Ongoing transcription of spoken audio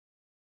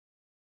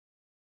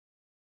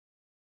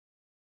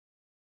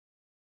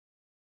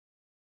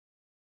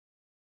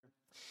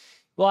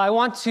Well, I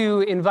want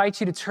to invite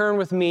you to turn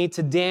with me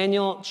to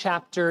Daniel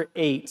chapter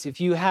 8.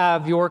 If you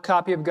have your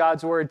copy of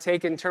God's Word,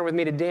 take and turn with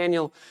me to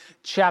Daniel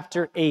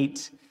chapter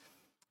 8.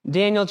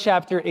 Daniel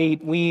chapter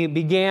 8. We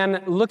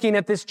began looking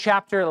at this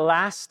chapter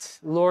last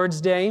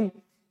Lord's Day,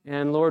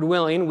 and Lord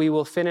willing, we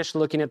will finish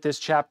looking at this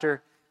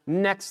chapter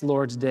next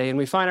Lord's Day. And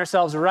we find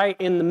ourselves right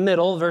in the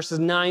middle, verses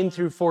 9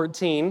 through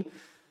 14. And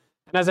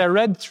as I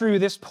read through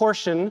this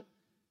portion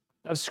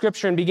of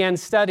Scripture and began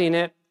studying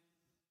it,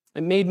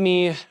 it made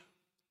me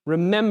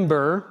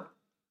remember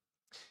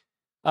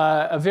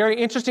a very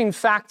interesting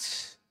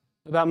fact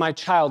about my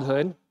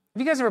childhood. Have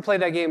you guys ever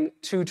played that game,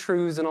 Two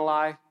Truths and a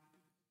Lie?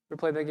 Ever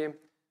played that game?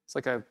 It's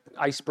like an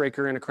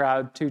icebreaker in a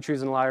crowd, Two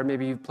Truths and a Lie, or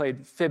maybe you've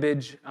played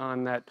Fibbage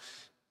on that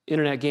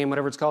internet game,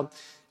 whatever it's called.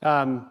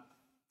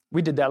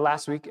 We did that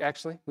last week,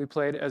 actually. We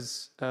played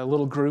as a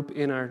little group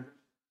in our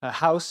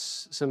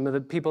house. Some of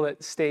the people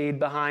that stayed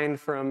behind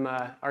from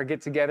our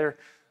get-together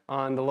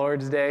on the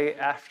Lord's Day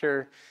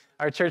after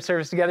our church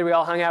service together, we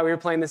all hung out, we were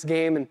playing this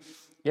game, and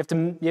you have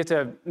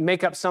to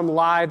make up some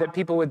lie that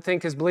people would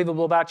think is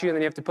believable about you, and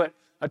then you have to put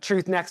a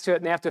truth next to it,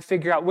 and they have to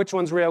figure out which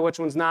one's real, which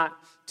one's not.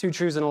 Two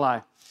truths and a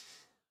lie.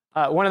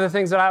 One of the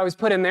things that I always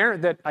put in there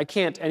that I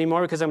can't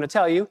anymore because I'm going to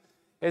tell you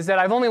is that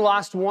I've only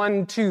lost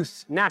one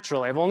tooth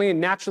naturally. I've only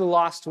naturally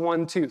lost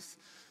one tooth.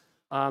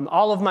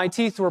 All of my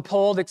teeth were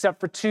pulled except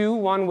for two.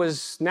 One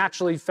was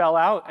naturally fell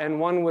out, and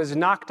one was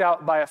knocked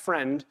out by a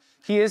friend.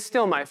 He is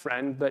still my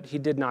friend, but he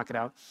did knock it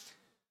out.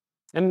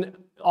 And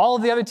all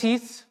of the other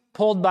teeth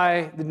pulled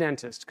by the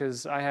dentist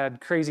because I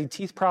had crazy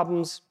teeth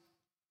problems.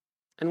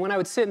 And when I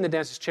would sit in the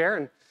dentist chair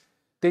and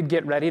they'd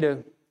get ready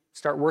to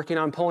start working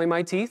on pulling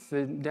my teeth,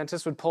 the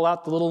dentist would pull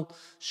out the little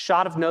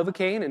shot of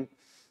Novocaine and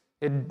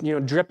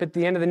it'd drip at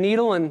the end of the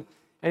needle and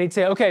he'd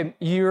say, okay,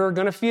 you're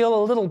going to feel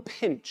a little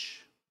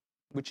pinch,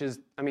 which is,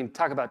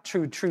 talk about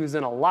two truths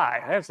and a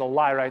lie. That's a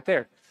lie right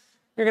there.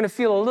 You're going to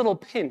feel a little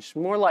pinch,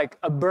 more like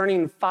a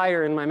burning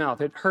fire in my mouth.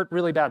 It hurt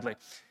really badly.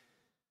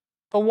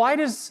 But why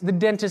does the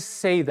dentist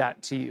say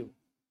that to you?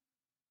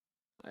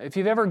 If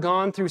you've ever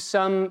gone through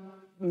some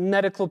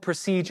medical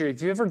procedure,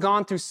 if you've ever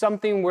gone through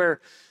something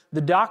where the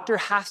doctor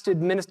has to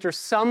administer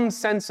some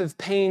sense of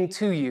pain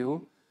to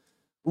you,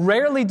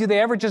 rarely do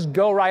they ever just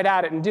go right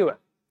at it and do it.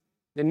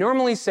 They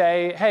normally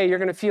say, hey, you're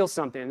going to feel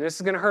something. This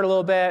is going to hurt a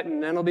little bit,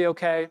 and then it'll be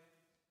okay.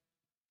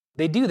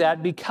 They do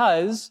that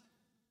because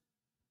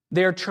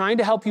they're trying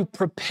to help you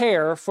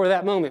prepare for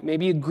that moment.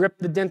 Maybe you grip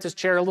the dentist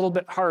chair a little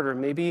bit harder.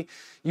 Maybe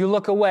you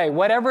look away.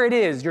 Whatever it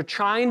is, you're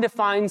trying to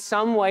find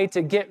some way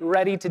to get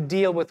ready to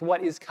deal with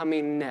what is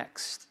coming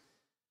next.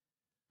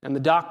 And the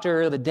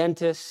doctor, the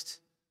dentist,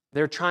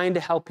 they're trying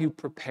to help you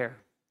prepare.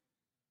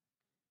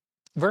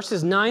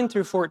 Verses 9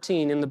 through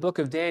 14 in the book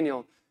of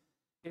Daniel,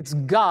 it's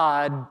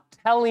God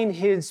telling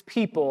his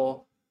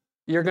people,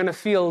 you're going to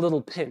feel a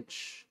little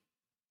pinch.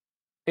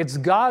 It's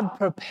God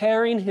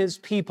preparing his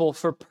people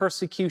for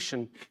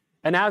persecution.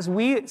 And as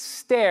we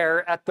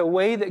stare at the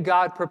way that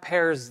God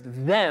prepares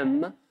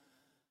them,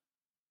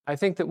 I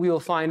think that we will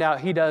find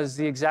out he does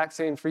the exact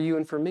same for you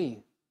and for me.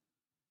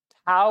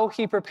 How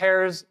he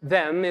prepares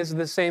them is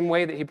the same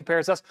way that he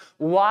prepares us.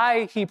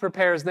 Why he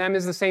prepares them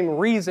is the same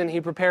reason he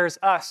prepares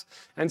us.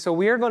 And so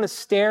we are going to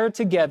stare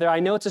together.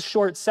 I know it's a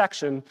short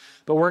section,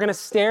 but we're going to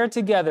stare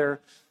together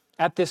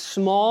at this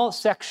small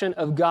section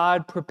of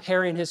God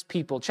preparing his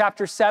people.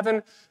 Chapter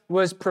 7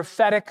 was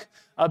prophetic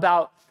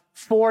about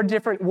 4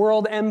 different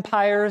world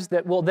empires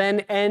that will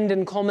then end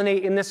and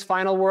culminate in this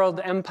final world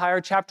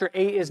empire. Chapter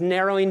 8 is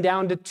narrowing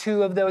down to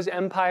 2 of those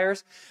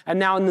empires. And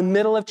now in the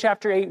middle of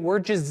chapter 8, we're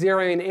just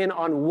zeroing in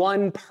on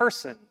one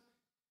person.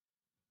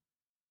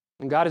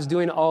 And God is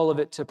doing all of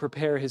it to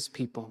prepare his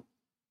people.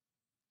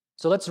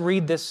 So let's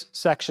read this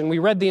section. We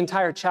read the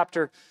entire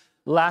chapter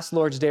last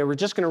Lord's Day. We're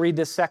just going to read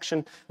this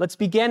section. Let's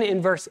begin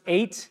in verse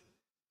 8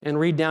 and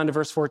read down to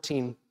verse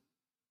 14.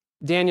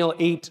 Daniel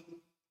 8,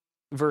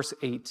 verse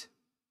 8.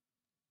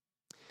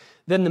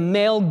 Then the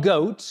male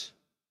goat,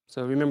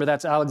 so remember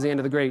that's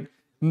Alexander the Great,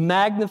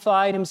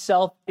 magnified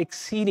himself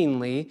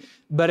exceedingly,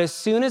 but as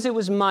soon as it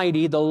was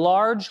mighty, the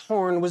large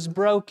horn was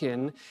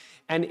broken,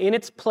 and in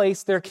its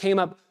place there came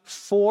up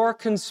 4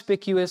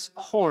 conspicuous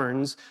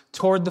horns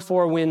toward the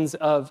 4 winds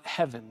of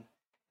heaven.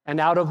 And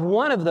out of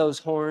one of those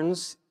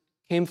horns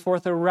came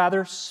forth a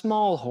rather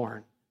small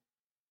horn.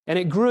 And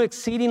it grew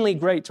exceedingly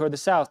great toward the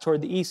south,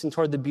 toward the east, and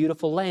toward the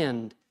beautiful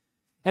land.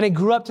 And it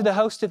grew up to the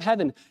host of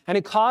heaven, and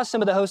it caused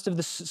some of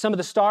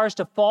the stars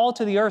to fall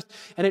to the earth,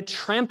 and it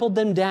trampled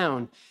them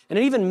down. And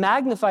it even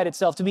magnified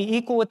itself to be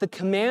equal with the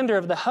commander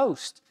of the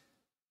host.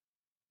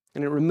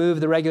 And it removed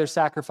the regular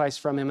sacrifice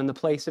from him, and the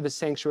place of his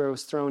sanctuary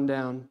was thrown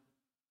down.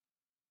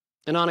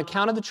 And on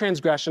account of the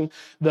transgression,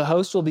 the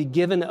host will be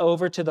given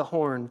over to the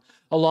horn,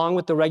 along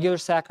with the regular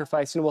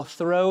sacrifice, and will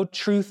throw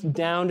truth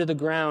down to the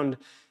ground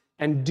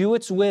and do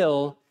its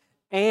will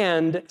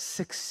and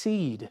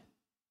succeed.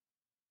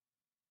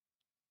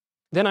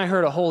 Then I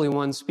heard a holy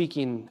one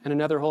speaking, and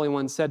another holy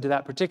one said to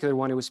that particular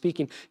one who was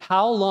speaking,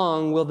 "How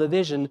long will the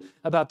vision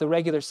about the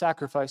regular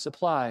sacrifice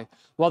apply,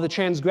 while the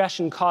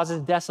transgression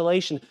causes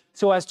desolation,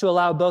 so as to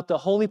allow both the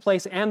holy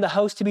place and the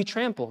host to be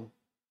trampled?"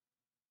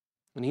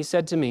 And he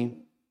said to me,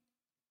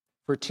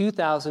 "For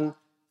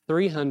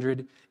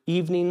 2,300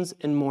 evenings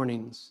and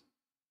mornings.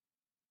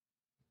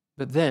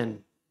 But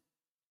then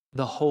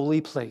the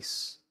holy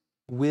place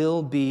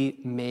will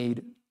be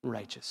made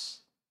righteous."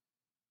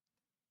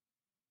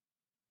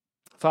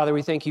 Father,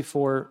 we thank you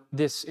for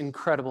this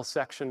incredible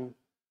section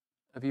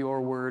of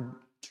your word.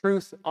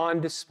 Truth on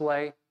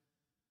display.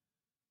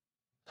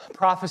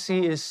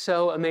 Prophecy is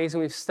so amazing.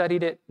 We've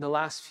studied it the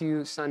last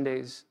few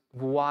Sundays,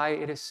 why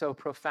it is so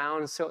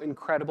profound, so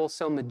incredible,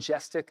 so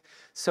majestic,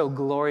 so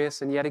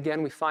glorious. And yet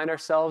again, we find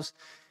ourselves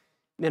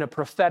in a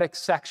prophetic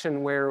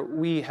section where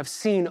we have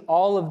seen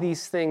all of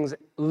these things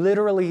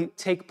literally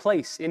take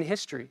place in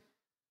history.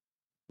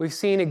 We've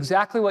seen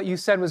exactly what you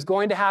said was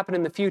going to happen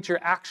in the future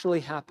actually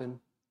happen.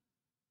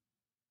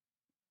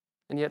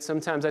 And yet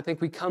sometimes I think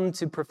we come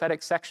to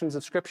prophetic sections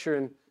of Scripture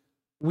and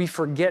we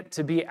forget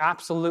to be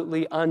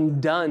absolutely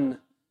undone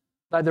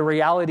by the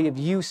reality of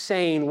you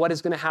saying what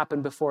is going to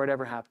happen before it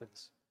ever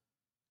happens.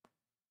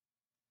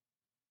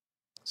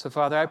 So,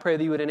 Father, I pray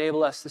that you would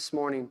enable us this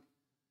morning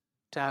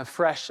to have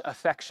fresh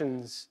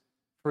affections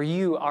for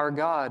you, our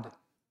God,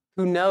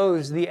 who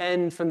knows the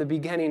end from the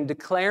beginning,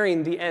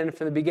 declaring the end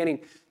from the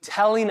beginning,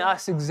 telling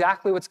us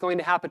exactly what's going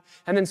to happen,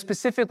 and then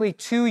specifically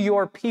to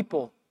your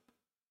people.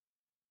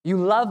 You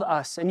love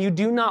us, and you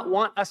do not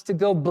want us to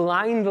go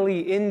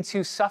blindly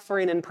into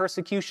suffering and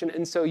persecution.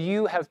 And so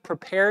you have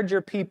prepared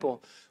your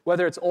people,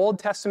 whether it's Old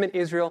Testament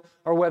Israel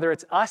or whether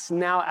it's us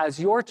now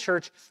as your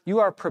church, you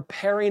are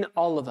preparing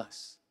all of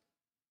us.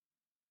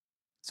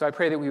 So I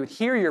pray that we would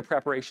hear your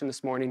preparation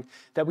this morning,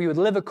 that we would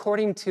live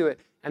according to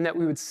it, and that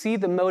we would see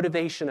the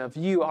motivation of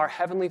you, our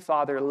Heavenly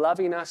Father,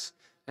 loving us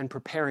and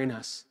preparing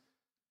us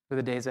for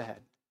the days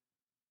ahead.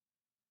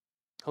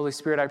 Holy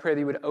Spirit, I pray that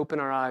you would open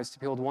our eyes to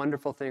behold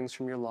wonderful things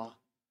from your law.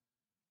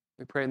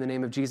 We pray in the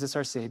name of Jesus,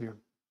 our Savior.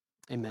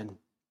 Amen.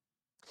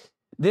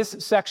 This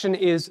section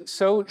is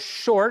so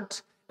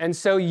short and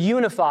so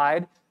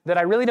unified that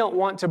I really don't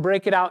want to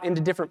break it out into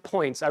different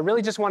points. I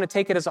really just want to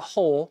take it as a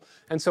whole.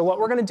 And so what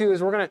we're going to do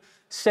is we're going to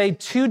say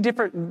two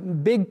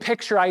different big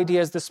picture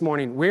ideas this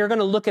morning. We're going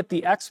to look at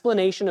the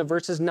explanation of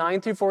verses 9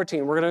 through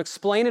 14. We're going to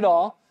explain it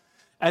all.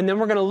 And then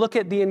we're going to look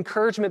at the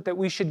encouragement that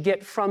we should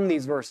get from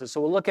these verses. So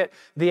we'll look at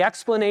the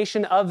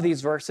explanation of these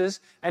verses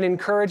and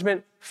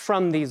encouragement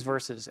from these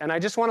verses. And I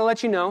just want to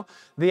let you know,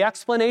 the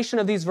explanation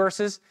of these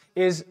verses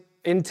is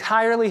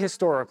entirely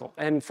historical.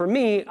 And for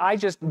me, I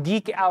just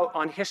geek out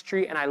on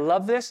history, and I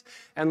love this.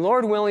 And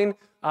Lord willing,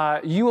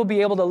 you will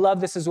be able to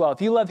love this as well.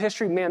 If you love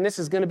history, man, this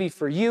is going to be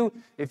for you.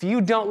 If you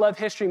don't love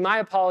history, my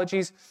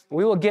apologies.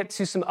 We will get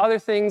to some other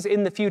things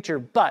in the future.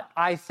 But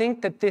I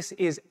think that this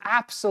is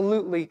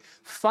absolutely,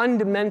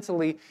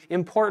 fundamentally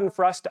important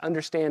for us to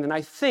understand. And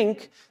I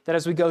think that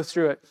as we go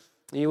through it,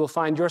 you will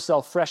find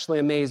yourself freshly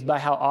amazed by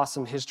how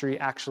awesome history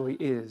actually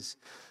is.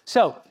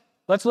 So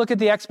let's look at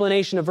the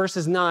explanation of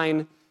verses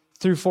 9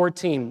 through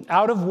 14.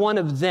 Out of one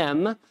of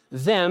them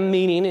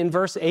meaning in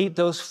verse 8,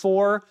 those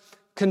four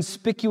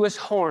conspicuous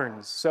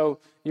horns. So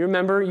you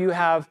remember you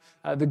have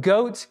the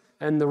goat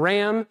and the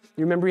ram.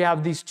 You remember you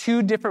have these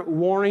two different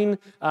warring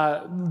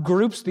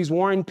groups, these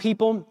warring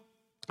people.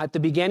 At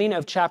the beginning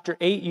of chapter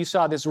 8, you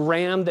saw this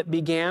ram that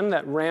began.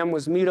 That ram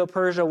was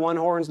Medo-Persia, one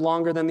horn's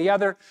longer than the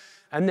other.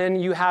 And then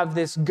you have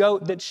this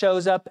goat that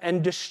shows up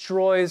and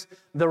destroys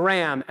the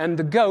ram. And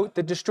the goat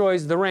that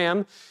destroys the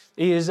ram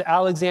is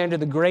Alexander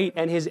the Great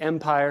and his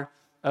empire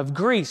of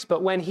Greece.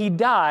 But when he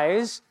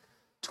dies,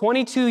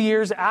 22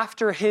 years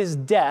after his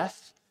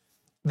death,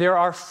 there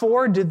are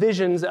four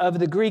divisions of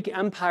the Greek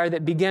Empire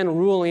that began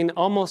ruling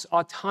almost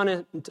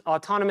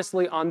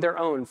autonomously on their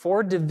own.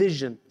 Four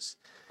divisions.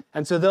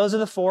 And so those are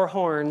the four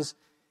horns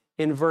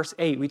in verse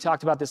 8. We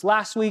talked about this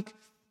last week.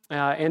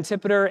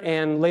 Antipater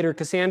and later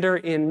Cassander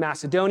in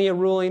Macedonia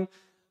ruling,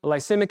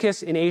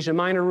 Lysimachus in Asia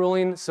Minor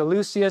ruling,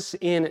 Seleucus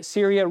in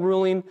Syria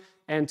ruling,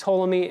 and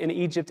Ptolemy in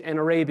Egypt and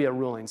Arabia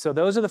ruling. So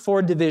those are the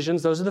four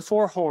divisions. Those are the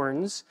four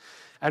horns.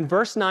 And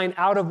verse 9,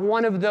 out of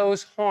one of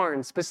those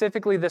horns,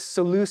 specifically the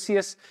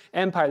Seleucus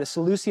Empire,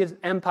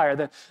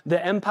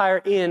 the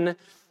empire in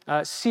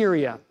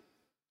Syria,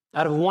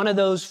 out of one of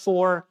those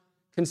four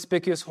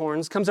conspicuous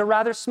horns comes a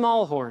rather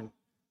small horn.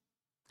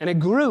 And it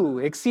grew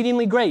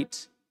exceedingly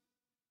great.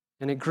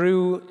 And it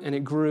grew, and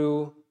it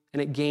grew,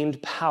 and it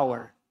gained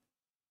power.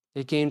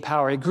 It gained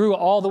power. It grew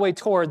all the way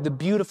toward the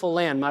beautiful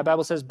land. My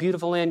Bible says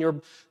beautiful land.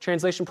 Your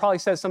translation probably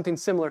says something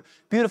similar.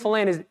 Beautiful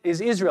land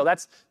is Israel.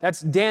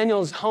 That's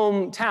Daniel's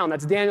hometown.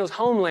 That's Daniel's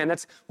homeland.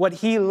 That's what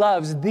he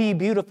loves, the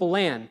beautiful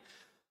land.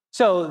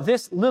 So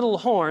this little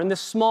horn,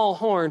 this small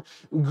horn,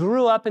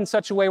 grew up in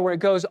such a way where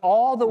it goes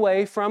all the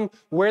way from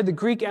where the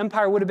Greek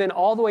Empire would have been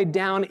all the way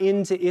down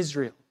into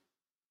Israel.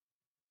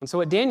 And so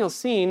what Daniel's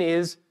seeing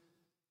is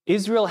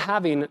Israel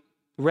having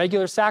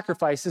regular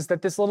sacrifices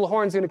that this little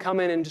horn is going to come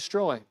in and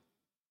destroy.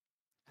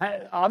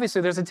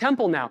 Obviously, there's a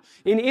temple now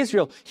in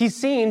Israel.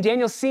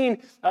 Daniel's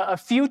seen a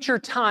future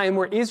time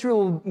where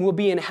Israel will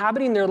be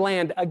inhabiting their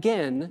land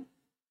again,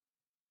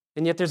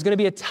 and yet there's going to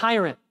be a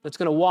tyrant that's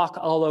going to walk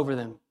all over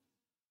them.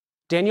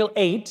 Daniel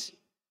 8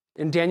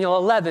 and Daniel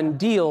 11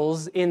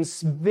 deals in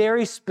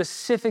very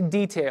specific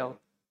detail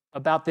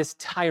about this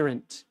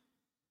tyrant,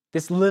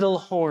 this little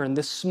horn,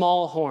 this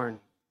small horn.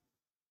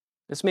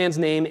 This man's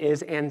name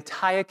is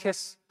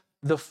Antiochus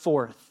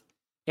IV.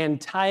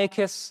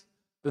 Antiochus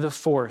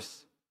IV.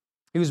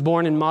 He was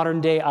born in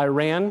modern-day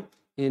Iran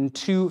in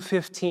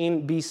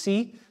 215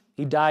 BC.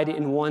 He died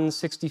in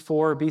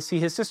 164 BC.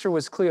 His sister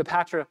was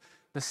Cleopatra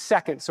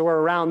II, so we're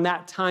around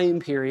that time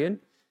period.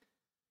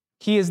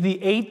 He is the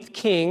 8th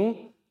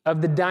king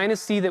of the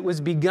dynasty that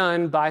was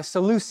begun by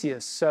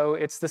Seleucus, so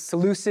it's the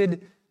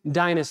Seleucid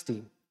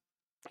dynasty.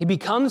 He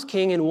becomes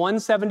king in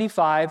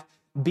 175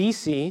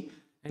 BC,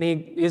 and he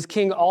is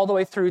king all the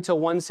way through till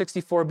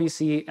 164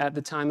 BC at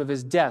the time of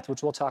his death,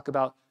 which we'll talk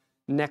about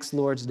next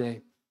Lord's Day.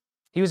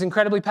 He was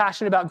incredibly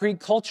passionate about Greek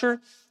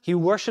culture. He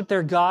worshiped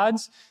their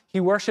gods. He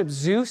worshiped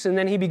Zeus, and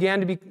then he began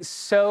to be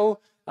so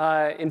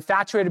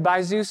infatuated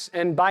by Zeus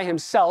and by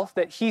himself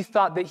that he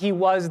thought that he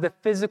was the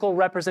physical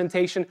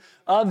representation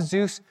of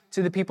Zeus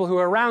to the people who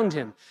are around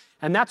him.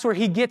 And that's where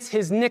he gets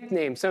his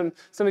nickname. Some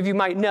of you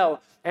might know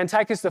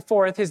Antiochus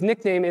IV, his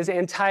nickname is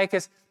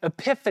Antiochus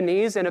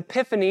Epiphanes, and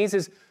Epiphanes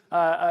is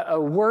a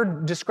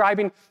word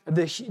describing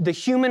the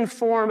human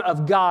form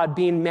of God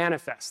being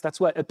manifest. That's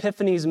what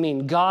epiphanies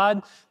mean.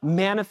 God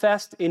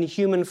manifest in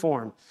human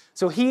form.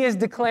 So he is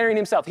declaring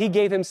himself. He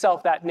gave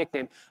himself that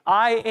nickname.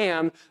 I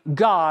am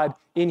God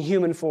in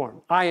human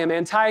form. I am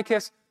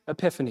Antiochus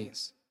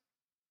Epiphanes.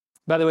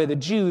 By the way, the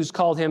Jews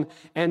called him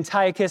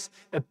Antiochus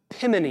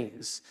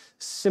Epimanes.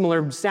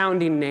 Similar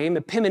sounding name.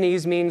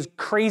 Epimanes means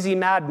crazy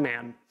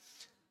madman.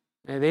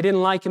 And they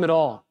didn't like him at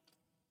all.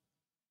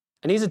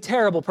 And he's a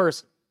terrible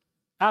person.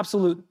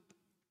 Absolute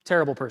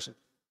terrible person.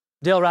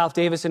 Dale Ralph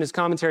Davis in his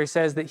commentary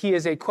says that he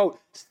is a, quote,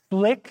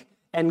 slick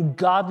and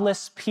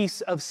godless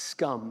piece of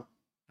scum.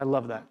 I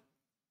love that.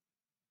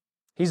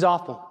 He's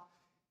awful.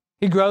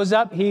 He grows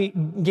up, he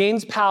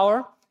gains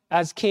power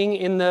as king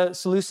in the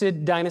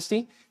Seleucid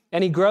dynasty,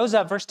 and he grows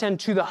up, verse 10,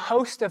 to the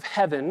host of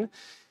heaven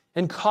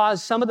and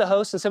cause some of the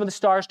hosts and some of the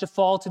stars to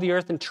fall to the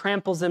earth and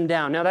tramples them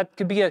down. Now, that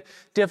could be a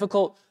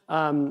difficult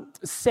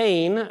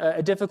saying,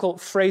 a difficult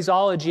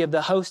phraseology of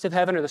the host of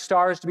heaven or the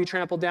stars to be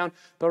trampled down.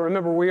 But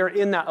remember, we are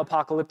in that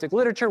apocalyptic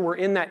literature. We're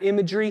in that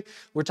imagery.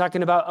 We're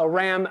talking about a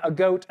ram, a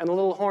goat, and a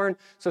little horn.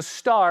 So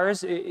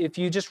stars, if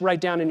you just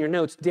write down in your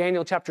notes,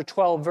 Daniel chapter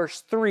 12,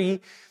 verse 3,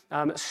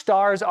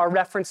 stars are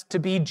referenced to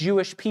be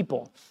Jewish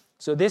people.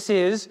 So this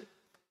is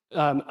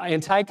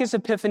Antiochus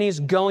Epiphanes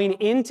going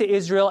into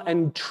Israel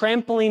and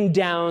trampling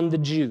down the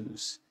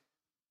Jews.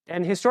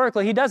 And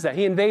historically, he does that.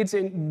 He invades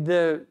in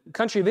the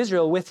country of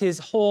Israel with his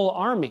whole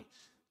army,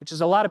 which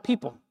is a lot of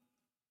people.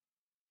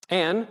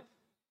 And,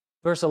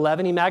 verse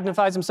 11, he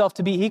magnifies himself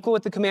to be equal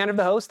with the commander of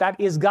the host. That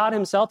is God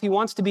himself. He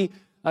wants to be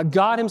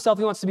God himself.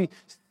 He wants to be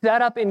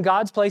set up in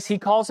God's place. He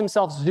calls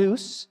himself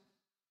Zeus.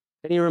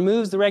 And he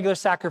removes the regular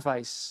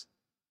sacrifice.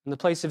 And the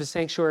place of his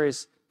sanctuary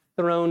is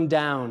thrown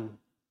down.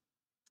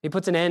 He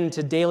puts an end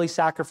to daily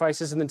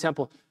sacrifices in the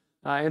temple.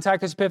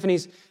 Antiochus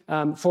Epiphanes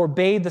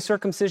forbade the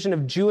circumcision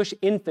of Jewish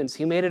infants.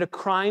 He made it a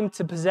crime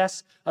to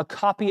possess a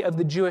copy of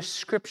the Jewish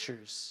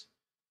scriptures.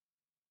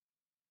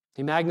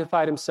 He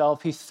magnified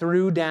himself. He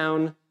threw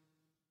down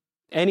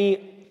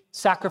any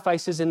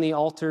sacrifices in the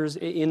altars,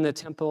 in the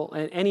temple,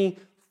 and any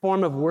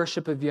form of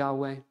worship of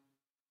Yahweh.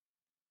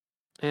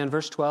 And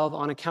verse 12,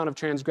 on account of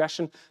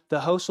transgression,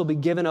 the host will be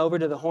given over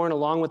to the horn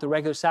along with the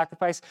regular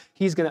sacrifice.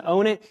 He's going to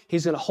own it.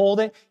 He's going to hold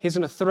it. He's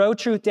going to throw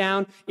truth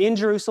down in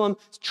Jerusalem,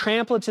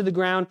 trample it to the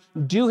ground,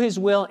 do his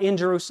will in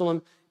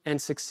Jerusalem,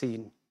 and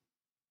succeed.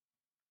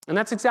 And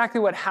that's exactly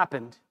what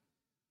happened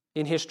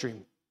in history.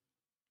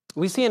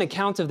 We see an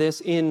account of this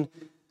in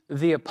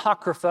the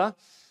Apocrypha.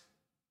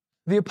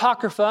 The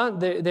Apocrypha,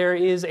 there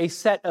is a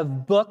set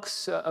of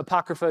books.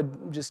 Apocrypha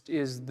just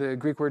is the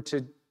Greek word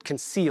to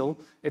conceal.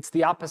 It's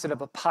the opposite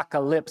of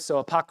apocalypse. So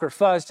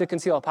apocrypha is to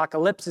conceal.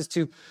 Apocalypse is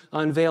to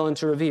unveil and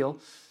to reveal.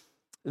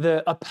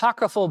 The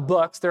apocryphal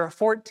books, there are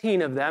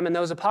 14 of them, and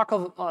those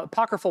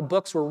apocryphal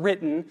books were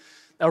written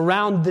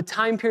around the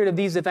time period of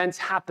these events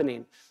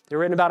happening. They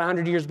were written about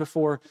 100 years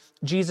before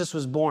Jesus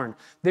was born.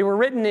 They were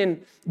written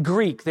in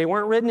Greek. They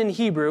weren't written in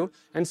Hebrew.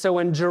 And so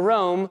when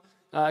Jerome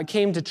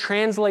came to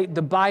translate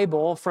the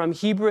Bible from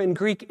Hebrew and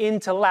Greek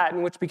into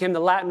Latin, which became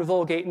the Latin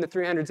Vulgate in the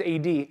 300s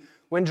AD,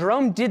 when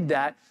Jerome did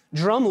that,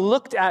 Jerome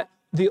looked at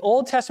the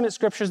Old Testament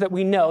scriptures that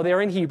we know,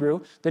 they're in Hebrew,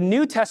 the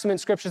New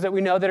Testament scriptures that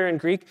we know that are in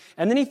Greek,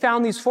 and then he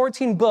found these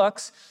 14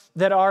 books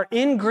that are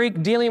in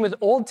Greek dealing with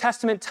Old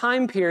Testament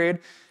time period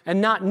and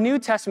not New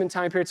Testament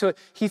time period. So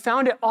he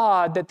found it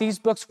odd that these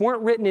books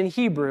weren't written in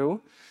Hebrew.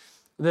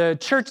 The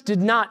church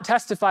did not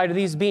testify to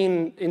these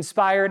being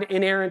inspired,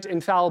 inerrant,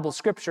 infallible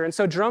scripture. And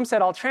so Jerome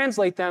said, I'll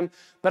translate them,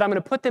 but I'm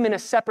going to put them in a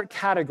separate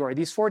category.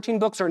 These 14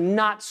 books are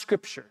not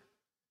scripture.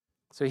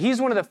 So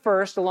he's one of the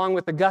first, along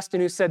with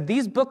Augustine, who said,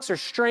 these books are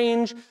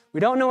strange. We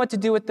don't know what to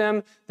do with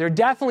them. They're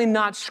definitely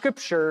not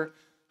Scripture.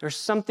 There's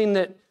something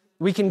that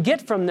we can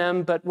get from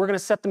them, but we're going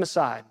to set them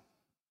aside.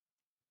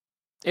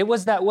 It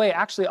was that way,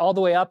 actually, all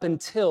the way up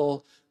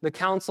until the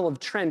Council of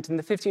Trent in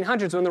the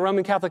 1500s, when the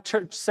Roman Catholic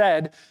Church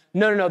said,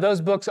 no, those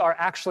books are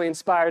actually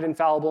inspired,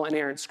 infallible,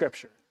 inerrant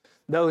Scripture.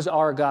 Those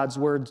are God's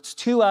words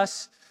to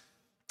us,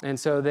 and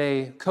so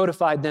they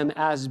codified them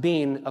as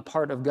being a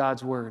part of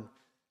God's Word.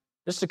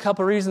 Just a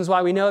couple reasons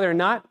why we know they're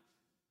not.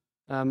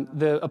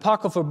 The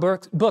apocryphal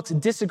books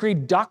disagree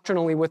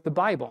doctrinally with the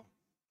Bible.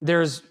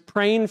 There's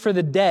praying for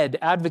the dead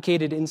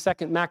advocated in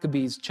 2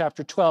 Maccabees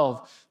chapter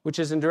 12, which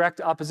is in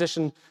direct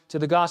opposition to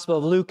the Gospel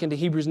of Luke and to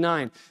Hebrews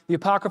 9. The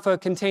Apocrypha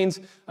contains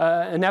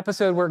an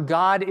episode where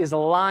God is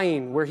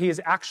lying, where he is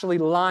actually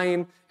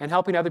lying and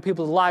helping other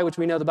people to lie, which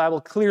we know the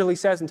Bible clearly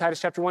says in Titus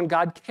chapter 1,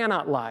 God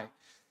cannot lie.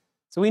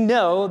 So we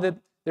know that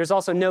there's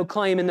also no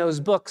claim in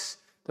those books,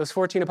 those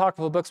 14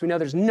 apocryphal books. We know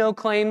there's no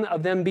claim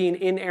of them being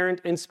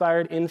inerrant,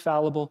 inspired,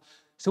 infallible.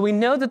 So we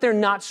know that they're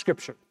not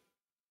Scripture.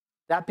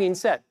 That being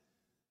said,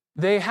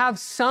 they have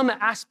some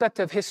aspect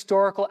of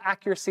historical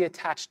accuracy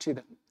attached to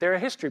them. They're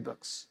history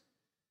books.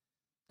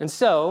 And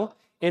so,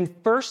 in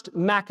 1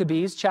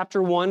 Maccabees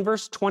chapter 1,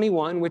 verse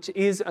 21, which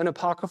is an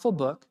apocryphal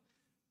book,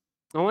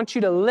 I want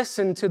you to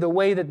listen to the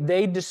way that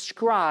they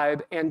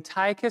describe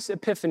Antiochus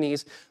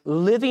Epiphanes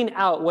living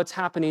out what's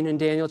happening in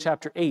Daniel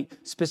chapter 8,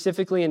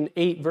 specifically in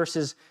 8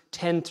 verses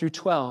 10 through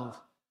 12.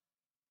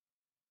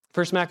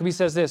 1 Maccabees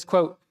says this,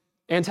 quote,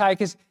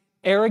 Antiochus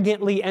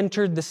arrogantly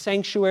entered the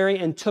sanctuary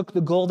and took the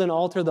golden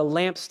altar, the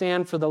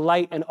lampstand for the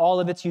light, and all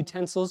of its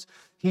utensils.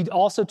 He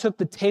also took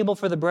the table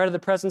for the bread of the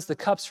presence, the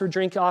cups for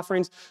drink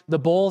offerings, the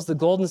bowls, the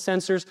golden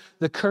censers,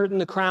 the curtain,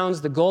 the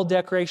crowns, the gold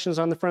decorations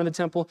on the front of the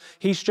temple.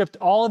 He stripped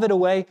all of it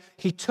away.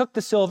 He took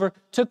the silver,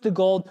 took the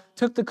gold,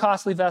 took the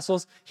costly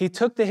vessels. He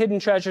took the hidden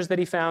treasures that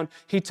he found.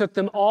 He took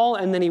them all,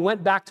 and then he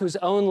went back to his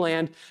own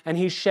land, and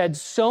he shed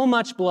so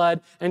much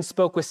blood and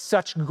spoke with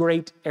such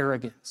great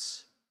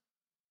arrogance.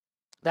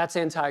 That's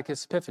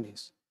Antiochus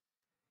Epiphanes.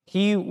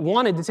 He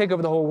wanted to take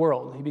over the whole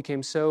world. He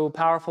became so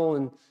powerful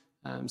and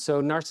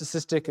so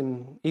narcissistic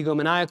and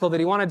egomaniacal that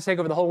he wanted to take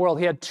over the whole world.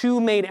 He had two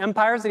main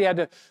empires that he had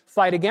to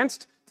fight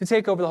against to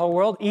take over the whole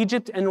world,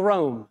 Egypt and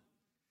Rome.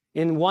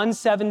 In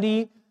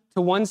 170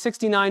 to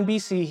 169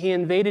 BC, he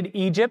invaded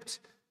Egypt,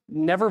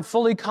 never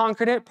fully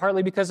conquered it,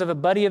 partly because of a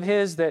buddy of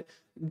his that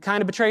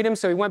kind of betrayed him.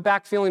 So he went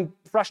back feeling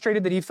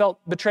frustrated that he felt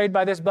betrayed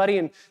by this buddy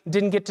and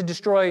didn't get to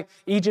destroy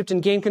Egypt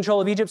and gain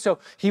control of Egypt. So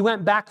he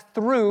went back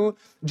through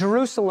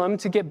Jerusalem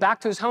to get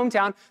back to his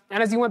hometown.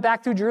 And as he went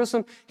back through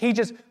Jerusalem, he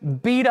just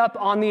beat up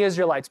on the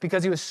Israelites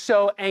because he was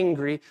so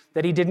angry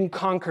that he didn't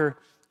conquer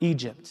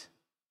Egypt.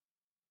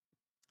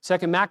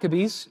 2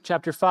 Maccabees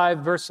chapter 5,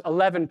 verse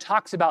 11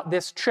 talks about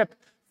this trip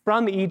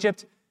from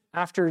Egypt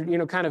after,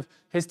 kind of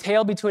his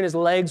tail between his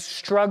legs,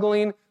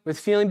 struggling with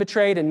feeling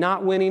betrayed and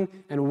not winning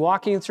and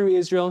walking through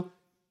Israel.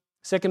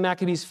 2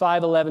 Maccabees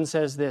 5:11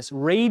 says this,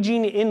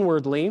 raging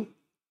inwardly,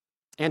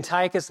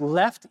 Antiochus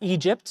left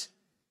Egypt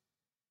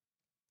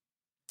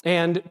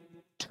and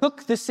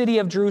took the city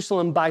of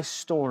Jerusalem by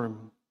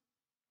storm.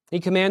 He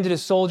commanded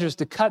his soldiers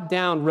to cut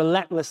down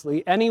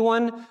relentlessly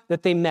anyone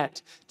that they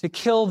met, to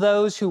kill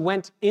those who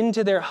went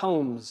into their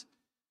homes.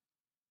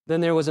 Then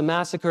there was a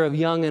massacre of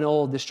young and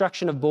old,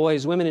 destruction of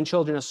boys, women, and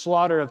children, a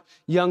slaughter of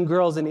young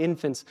girls and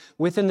infants.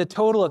 Within the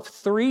total of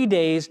 3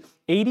 days,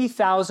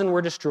 80,000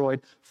 were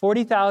destroyed,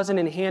 40,000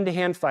 in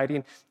hand-to-hand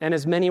fighting, and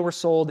as many were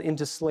sold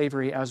into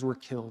slavery as were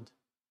killed.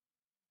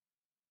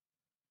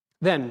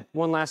 Then,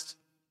 one last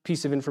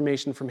piece of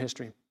information from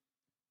history.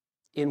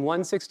 In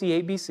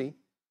 168 BC,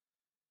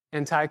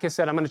 Antiochus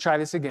said, I'm going to try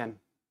this again.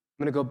 I'm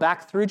going to go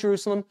back through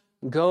Jerusalem,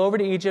 go over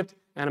to Egypt,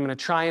 and I'm going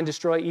to try and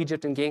destroy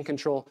Egypt and gain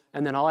control,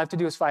 and then all I have to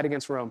do is fight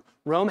against Rome.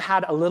 Rome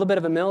had a little bit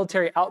of a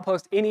military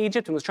outpost in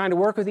Egypt and was trying to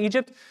work with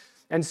Egypt.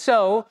 And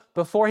so,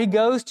 before he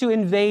goes to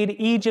invade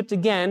Egypt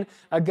again,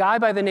 a guy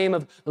by the name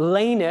of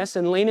Lanus,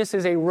 and Lanus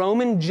is a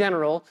Roman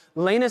general,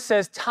 Lanus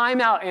says,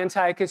 time out,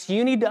 Antiochus,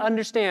 you need to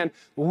understand,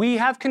 we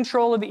have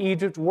control of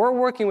Egypt, we're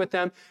working with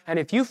them, and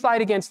if you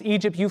fight against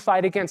Egypt, you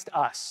fight against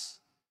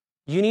us.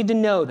 You need to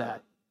know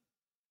that.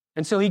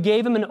 And so he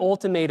gave him an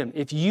ultimatum.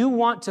 If you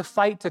want to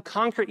fight to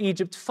conquer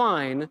Egypt,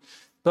 fine,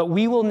 but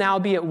we will now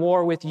be at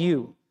war with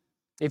you.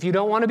 If you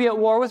don't want to be at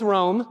war with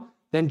Rome,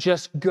 then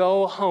just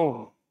go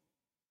home.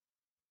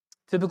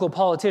 Typical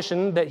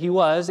politician that he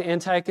was,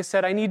 Antiochus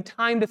said, I need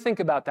time to think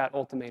about that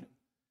ultimatum.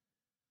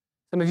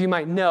 Some of you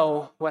might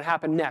know what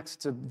happened next.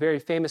 It's a very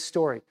famous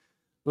story.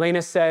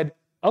 Lanus said,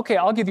 okay,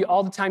 I'll give you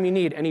all the time you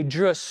need. And he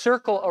drew a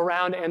circle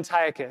around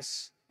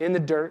Antiochus in the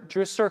dirt,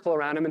 drew a circle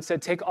around him and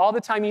said, take all the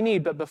time you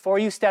need, but before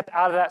you step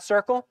out of that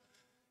circle,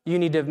 you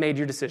need to have made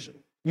your decision.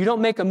 You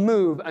don't make a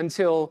move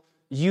until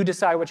you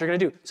decide what you're going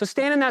to do. So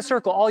stand in that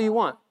circle all you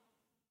want.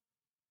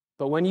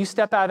 But when you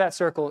step out of that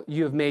circle,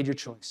 you have made your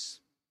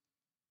choice.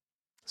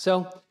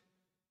 So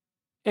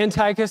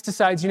Antiochus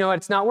decides, you know what,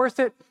 it's not worth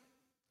it.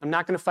 I'm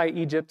not going to fight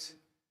Egypt.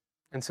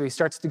 And so he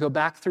starts to go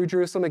back through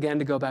Jerusalem again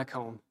to go back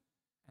home.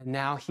 And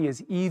now he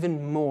is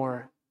even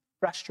more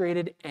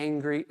frustrated,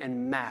 angry,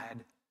 and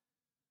mad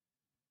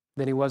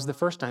than he was the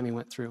first time he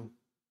went through.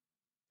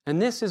 And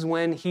this is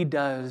when he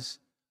does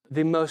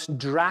the most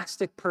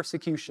drastic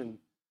persecution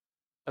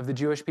of the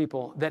Jewish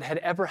people that had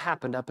ever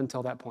happened up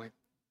until that point.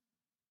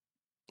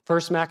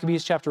 1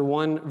 Maccabees chapter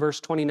 1, verse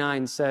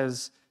 29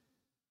 says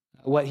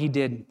what he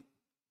did.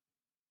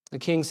 The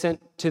king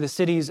sent to the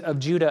cities of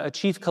Judah a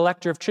chief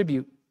collector of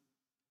tribute.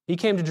 He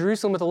came to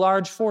Jerusalem with a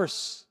large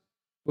force.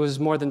 It was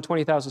more than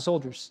 20,000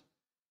 soldiers.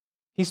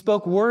 He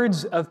spoke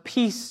words of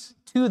peace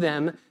to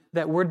them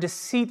that were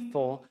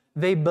deceitful.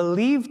 They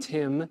believed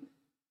him,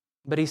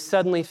 but he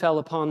suddenly fell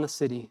upon the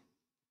city.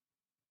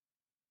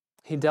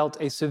 He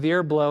dealt a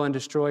severe blow and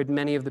destroyed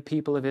many of the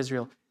people of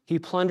Israel. He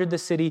plundered the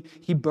city.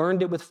 He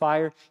burned it with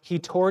fire. He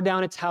tore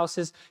down its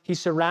houses. He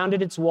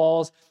surrounded its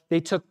walls. They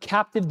took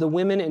captive the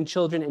women and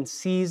children and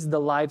seized the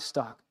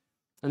livestock.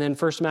 And then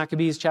 1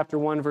 Maccabees chapter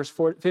 1, verse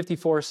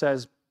 54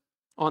 says,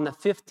 on the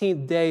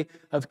 15th day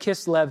of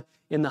Kislev,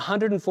 in the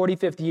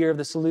 145th year of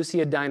the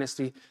Seleucid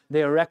dynasty,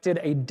 they erected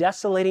a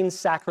desolating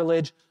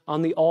sacrilege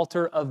on the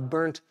altar of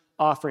burnt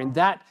offering.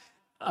 That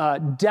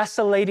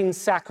desolating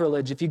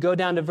sacrilege, if you go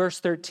down to verse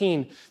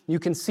 13, you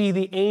can see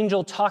the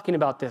angel talking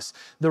about this.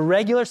 The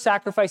regular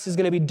sacrifice is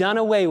going to be done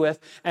away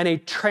with, and a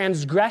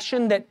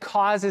transgression that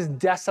causes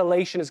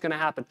desolation is going to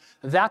happen.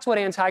 That's what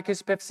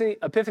Antiochus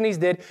Epiphanes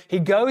did. He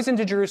goes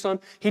into Jerusalem,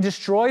 he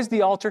destroys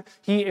the altar,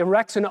 he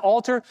erects an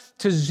altar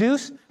to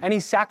Zeus, and he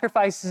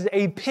sacrifices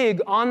a pig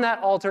on that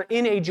altar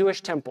in a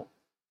Jewish temple.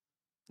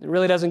 It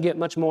really doesn't get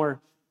much more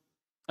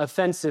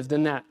offensive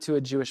than that to a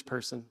Jewish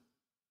person.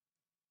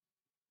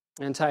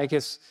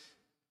 Antiochus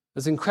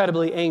was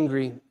incredibly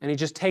angry, and he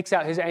just takes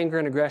out his anger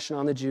and aggression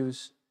on the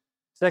Jews.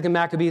 2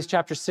 Maccabees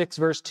chapter 6,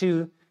 verse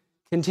 2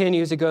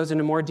 continues. It goes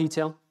into more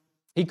detail.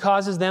 He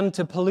causes them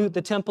to pollute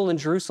the temple in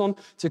Jerusalem,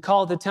 to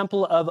call it the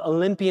temple of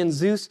Olympian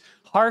Zeus.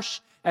 Harsh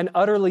and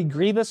utterly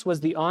grievous was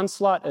the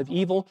onslaught of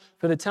evil,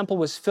 for the temple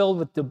was filled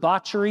with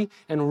debauchery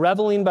and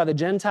reveling by the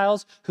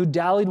Gentiles, who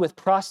dallied with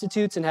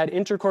prostitutes and had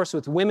intercourse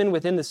with women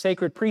within the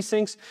sacred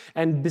precincts,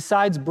 and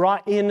besides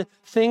brought in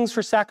things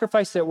for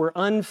sacrifice that were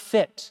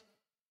unfit.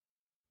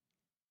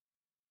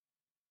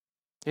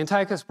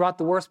 Antiochus brought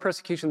the worst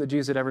persecution the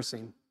Jews had ever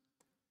seen.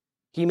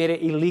 He made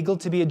it illegal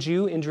to be a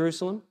Jew in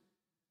Jerusalem.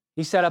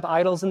 He set up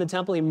idols in the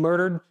temple. He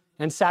murdered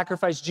and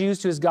sacrificed Jews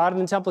to his God in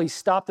the temple. He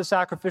stopped the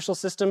sacrificial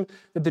system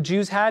that the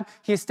Jews had.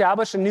 He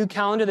established a new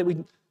calendar that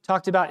we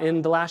talked about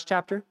in the last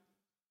chapter.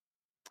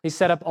 He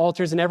set up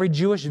altars in every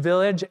Jewish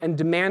village and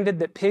demanded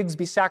that pigs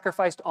be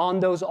sacrificed on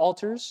those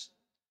altars.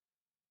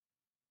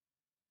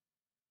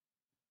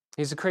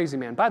 He's a crazy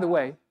man. By the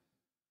way,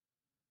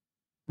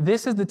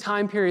 this is the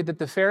time period that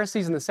the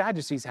Pharisees and the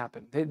Sadducees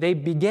happened. They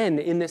begin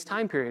in this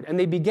time period, and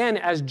they begin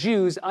as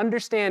Jews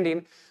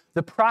understanding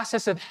the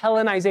process of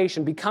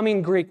Hellenization,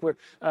 becoming Greek, where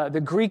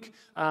the Greek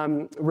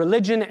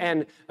religion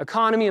and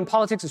economy and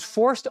politics is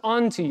forced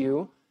onto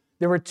you.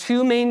 There were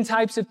two main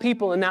types of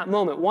people in that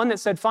moment. One that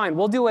said, fine,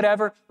 we'll do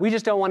whatever. We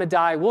just don't want to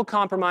die. We'll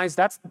compromise.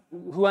 That's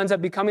who ends up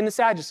becoming the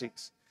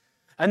Sadducees.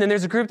 And then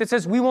there's a group that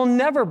says, we will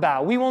never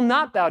bow. We will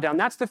not bow down.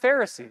 That's the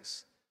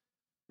Pharisees.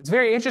 It's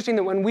very interesting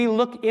that when we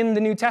look in the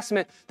New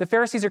Testament, the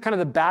Pharisees are kind of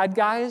the bad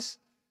guys,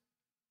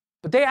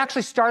 but they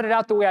actually started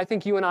out the way I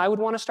think you and I would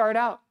want to start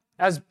out.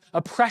 As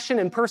oppression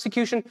and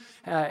persecution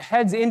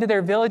heads into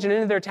their village and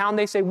into their town,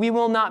 they say, we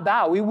will not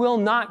bow. We will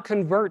not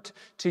convert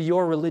to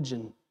your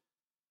religion.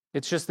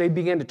 It's just they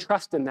began to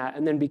trust in that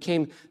and then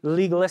became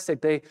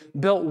legalistic. They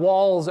built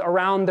walls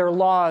around their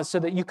laws so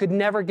that you could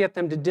never get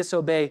them to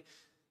disobey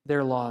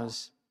their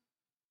laws.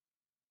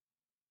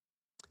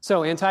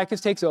 So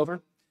Antiochus takes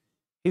over.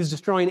 He's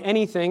destroying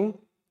anything.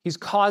 He's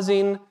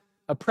causing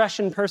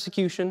oppression,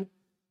 persecution.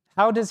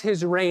 How does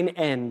his reign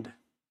end?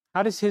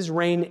 How does his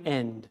reign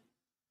end?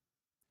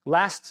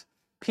 Last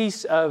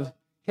piece of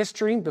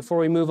history before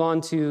we move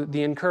on to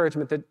the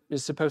encouragement that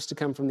is supposed to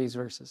come from these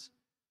verses.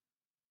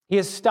 He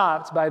is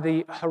stopped by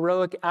the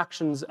heroic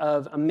actions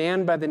of a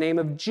man by the name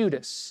of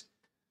Judas.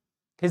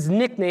 His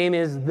nickname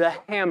is the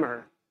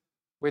Hammer,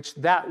 which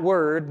that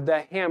word,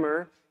 the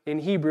hammer, in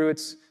Hebrew,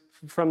 it's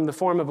from the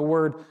form of a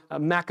word,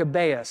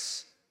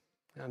 Maccabeus.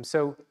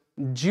 So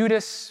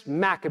Judas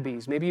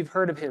Maccabees, maybe you've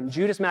heard of him.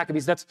 Judas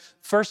Maccabees, that's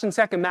 1st and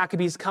 2nd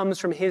Maccabees comes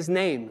from his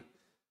name.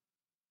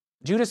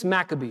 Judas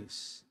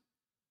Maccabees.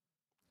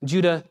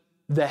 Judah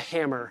the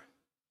Hammer.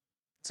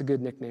 It's a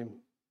good nickname.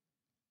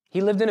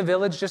 He lived in a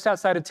village just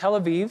outside of Tel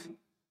Aviv.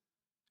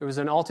 There was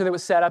an altar that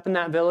was set up in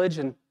that village,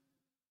 and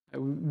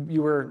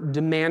you were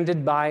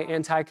demanded by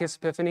Antiochus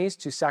Epiphanes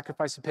to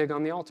sacrifice a pig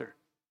on the altar.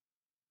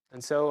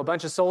 And so a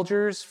bunch of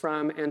soldiers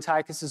from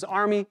Antiochus's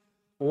army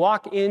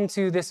walk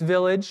into this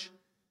village,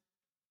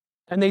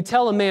 and they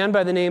tell a man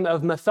by the name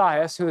of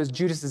Matthias, who is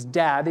Judas's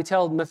dad, they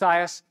tell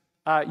Matthias,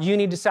 you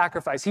need to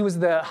sacrifice. He was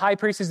the high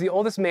priest, he's the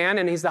oldest man,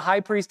 and he's the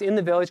high priest in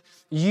the village.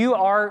 You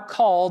are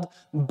called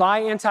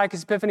by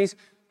Antiochus Epiphanes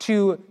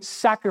to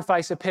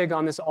sacrifice a pig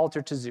on this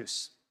altar to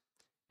Zeus.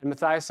 And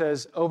Matthias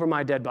says, over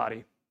my dead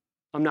body.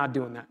 I'm not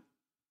doing that.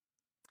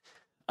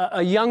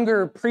 a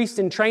younger priest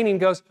in training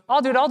goes,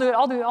 I'll do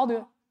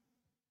it.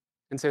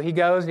 And so he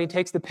goes and he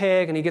takes the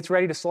pig and he gets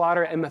ready to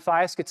slaughter it. And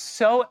Matthias gets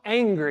so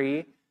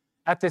angry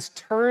at this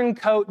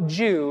turncoat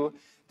Jew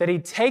that he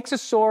takes a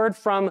sword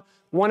from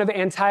one of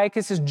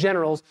Antiochus'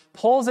 generals,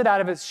 pulls it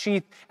out of its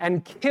sheath,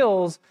 and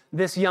kills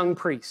this young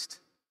priest.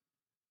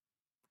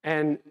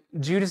 And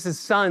Judas'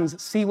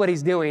 sons see what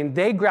he's doing.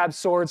 They grab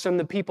swords from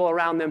the people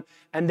around them,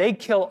 and they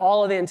kill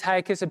all of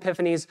Antiochus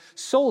Epiphanes'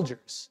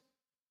 soldiers.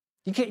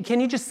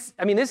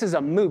 This is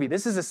a movie.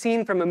 This is a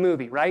scene from a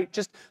movie, right?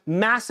 Just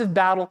massive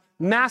battle,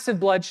 massive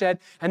bloodshed,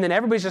 and then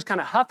everybody's just kind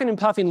of huffing and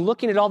puffing,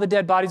 looking at all the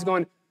dead bodies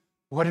going,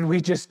 what did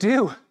we just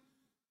do?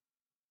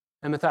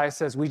 And Matthias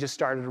says, we just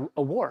started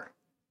a war.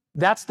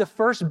 That's the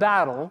first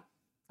battle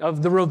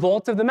of the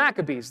revolt of the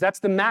Maccabees. That's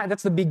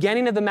the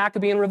beginning of the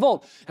Maccabean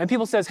revolt. And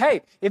people says,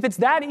 hey, if it's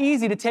that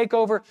easy to take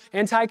over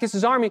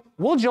Antiochus' army,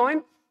 we'll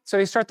join. So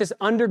they start this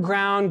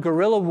underground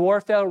guerrilla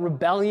warfare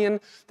rebellion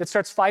that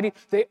starts fighting.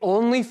 They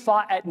only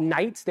fought at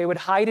night. They would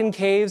hide in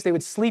caves. They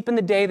would sleep in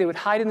the day. They would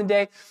hide in the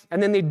day.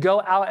 And then they'd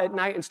go out at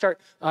night and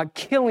start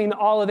killing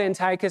all of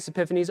Antiochus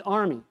Epiphanes'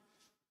 army.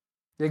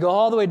 They go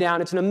all the way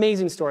down. It's an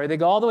amazing story. They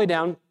go all the way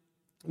down.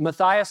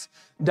 Matthias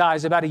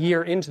dies about a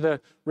year into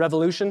the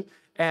revolution.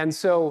 And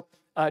so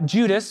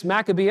Judas,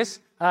 Maccabeus,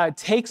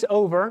 takes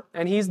over,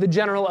 and he's the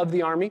general of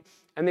the army.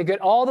 And they get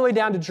all the way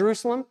down to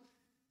Jerusalem,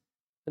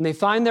 and they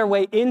find their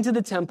way into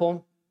the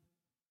temple.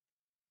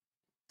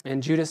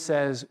 And Judas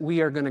says,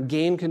 we are going to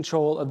gain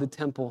control of the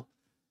temple.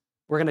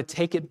 We're going to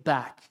take it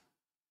back.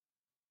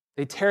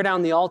 They tear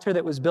down the altar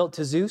that was built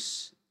to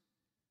Zeus.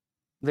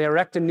 They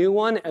erect a new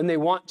one, and they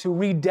want to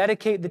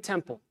rededicate the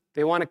temple.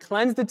 They want to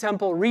cleanse the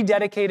temple,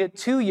 rededicate it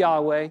to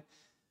Yahweh.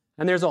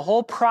 And there's a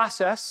whole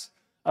process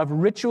of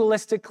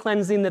ritualistic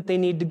cleansing that they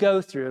need to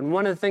go through. And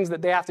one of the things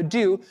that they have to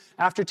do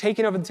after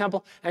taking over the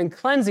temple and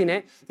cleansing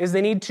it is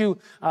they need to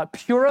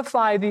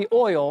purify the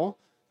oil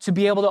to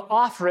be able to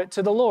offer it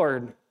to the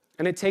Lord.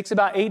 And it takes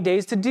about 8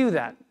 days to do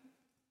that.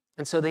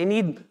 And so they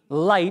need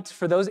light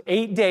for those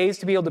 8 days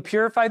to be able to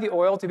purify the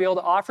oil, to be able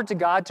to offer to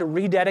God, to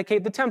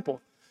rededicate the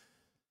temple.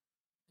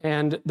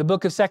 And the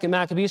book of 2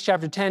 Maccabees,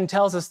 chapter 10,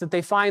 tells us that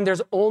they find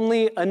there's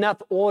only enough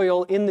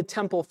oil in the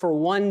temple for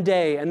 1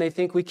 day, and they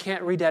think we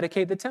can't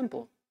rededicate the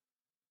temple.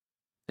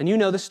 And you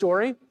know the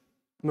story.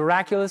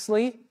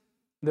 Miraculously,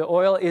 the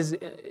oil is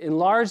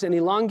enlarged and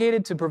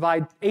elongated to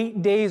provide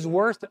 8 days'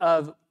 worth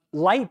of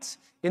light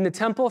in the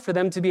temple for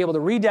them to be able to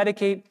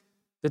rededicate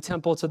the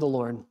temple to the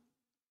Lord.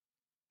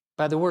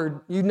 By the word,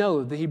 you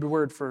know the Hebrew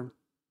word for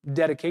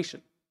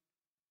dedication.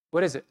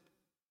 What is it?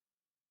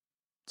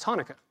 It's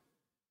Hanukkah.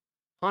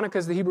 Hanukkah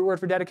is the Hebrew word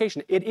for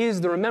dedication. It is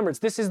the remembrance.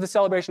 This is the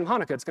celebration of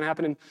Hanukkah. It's going to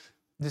happen in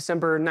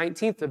December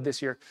 19th of this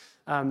year.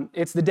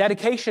 It's the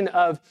dedication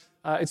of,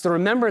 it's the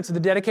remembrance of the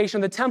dedication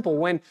of the temple.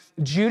 When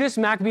Judas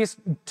Maccabeus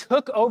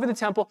took over the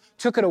temple,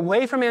 took it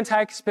away from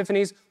Antiochus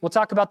Epiphanes. We'll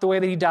talk about the way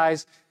that he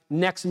dies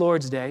next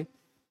Lord's Day.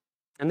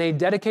 And they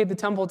dedicate the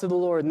temple to the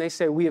Lord, and they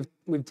say, we've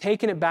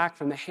taken it back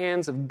from the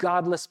hands of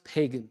godless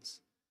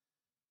pagans.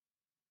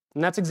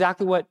 And that's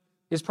exactly what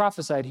is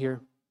prophesied here.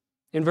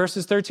 In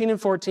verses 13 and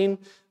 14,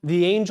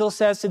 the angel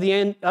says to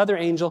the other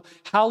angel,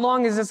 how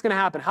long is this going to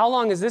happen? How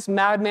long is this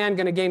madman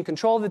going to gain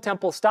control of the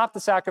temple, stop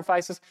the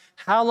sacrifices?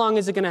 How long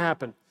is it going to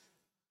happen?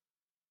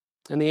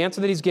 And the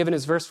answer that he's given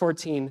is verse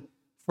 14,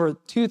 for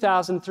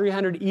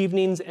 2,300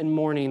 evenings and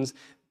mornings,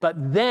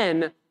 but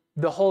then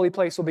the holy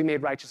place will be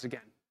made righteous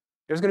again.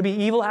 There's going to be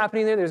evil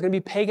happening there. There's going to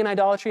be pagan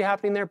idolatry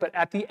happening there. But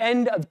at the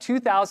end of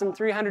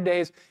 2,300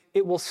 days,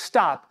 it will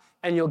stop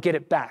and you'll get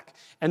it back.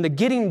 And the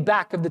getting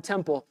back of the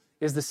temple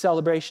is the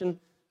celebration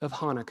of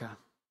Hanukkah.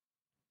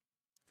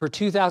 For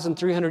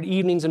 2,300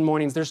 evenings and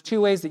mornings, there's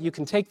two ways that you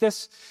can take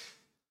this.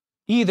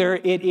 Either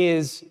it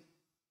is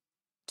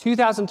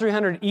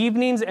 2,300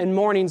 evenings and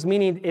mornings,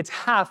 meaning it's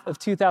half of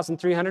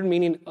 2,300,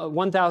 meaning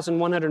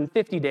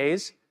 1,150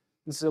 days.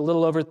 This is a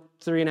little over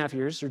 3.5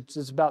 years, or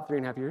it's about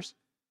 3.5 years.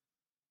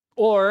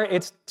 Or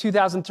it's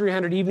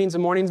 2,300 evenings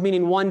and mornings,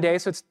 meaning 1 day,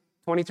 so it's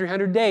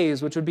 2,300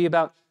 days, which would be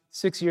about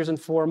 6 years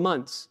and 4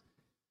 months.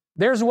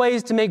 There's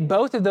ways to make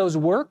both of those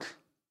work.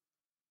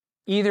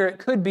 Either it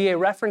could be a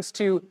reference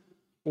to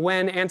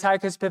when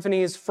Antiochus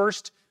Epiphanes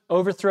first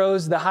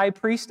overthrows the high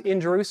priest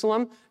in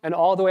Jerusalem and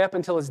all the way up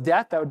until his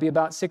death. That would be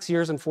about 6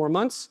 years and 4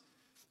 months.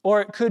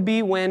 Or it could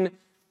be when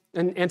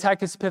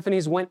Antiochus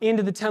Epiphanes went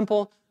into the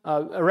temple,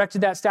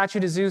 erected that statue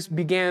to Zeus,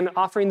 began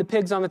offering the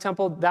pigs on the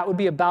temple. That would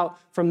be about,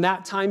 from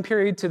that time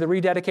period to the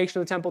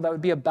rededication of the temple, that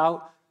would be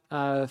about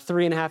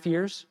 3.5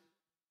 years.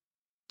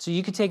 So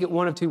you could take it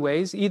one of two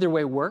ways. Either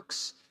way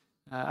works.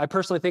 I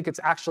personally think it's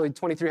actually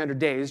 2,300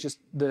 days, just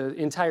the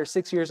entire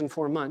 6 years and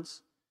 4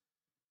 months.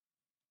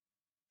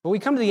 But we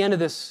come to the end of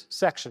this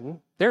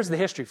section. There's the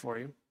history for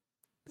you.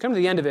 We come to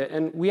the end of it,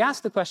 and we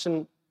ask the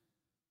question,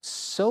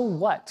 so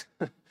what?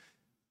 I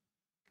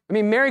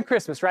mean, Merry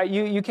Christmas, right?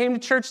 You came to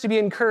church to be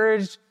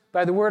encouraged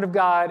by the Word of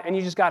God, and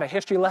you just got a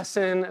history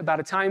lesson about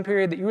a time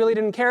period that you really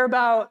didn't care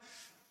about.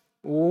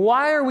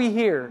 Why are we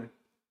here?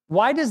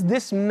 Why does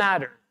this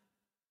matter?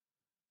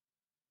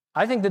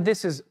 I think that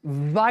this is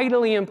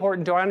vitally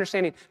important to our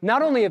understanding,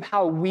 not only of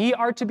how we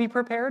are to be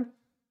prepared,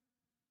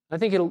 I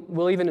think it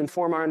will even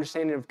inform our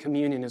understanding of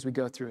communion as we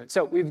go through it.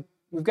 So we've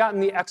gotten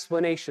the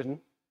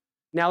explanation.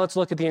 Now let's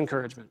look at the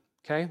encouragement,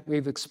 okay?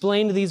 We've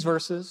explained these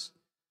verses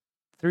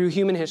through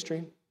human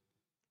history.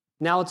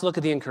 Now let's look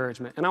at the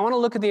encouragement. And I want to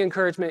look at the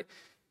encouragement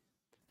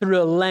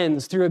through a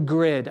lens, through a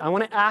grid. I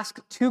want to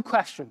ask two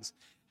questions.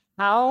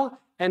 How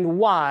and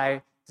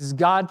why does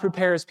God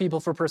prepare his people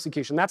for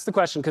persecution? That's the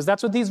question, because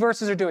that's what these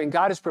verses are doing.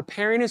 God is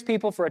preparing his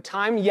people for a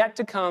time yet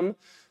to come.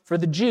 For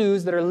the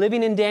Jews that are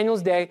living in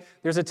Daniel's day,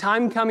 there's a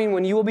time coming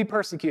when you will be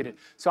persecuted.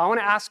 So I want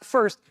to ask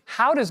first,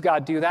 how does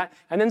God do that?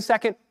 And then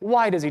second,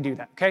 why does he do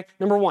that? Okay,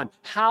 number one,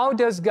 how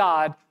does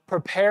God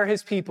prepare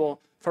his people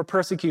for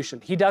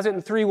persecution? He does it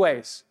in three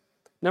ways.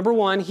 Number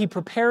one, he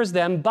prepares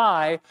them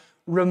by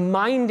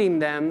reminding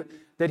them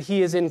that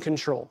he is in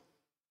control.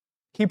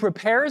 He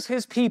prepares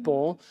his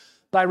people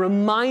by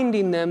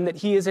reminding them that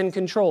he is in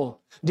control.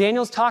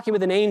 Daniel's talking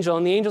with an angel,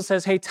 and the angel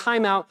says, hey,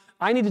 time out.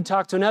 I need to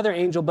talk to another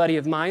angel buddy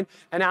of mine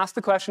and ask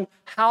the question,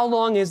 how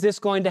long is this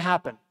going to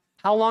happen?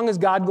 How long is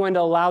God going to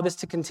allow this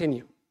to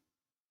continue?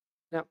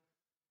 Now,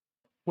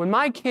 when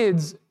my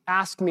kids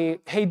ask me,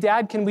 hey,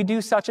 Dad, can we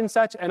do such and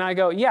such? And I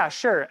go, yeah,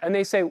 sure. And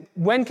they say,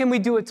 when can we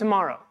do it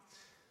tomorrow?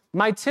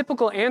 My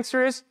typical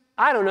answer is,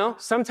 I don't know,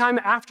 sometime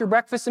after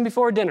breakfast and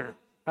before dinner,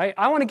 right?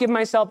 I want to give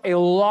myself a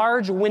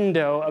large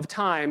window of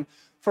time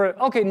for,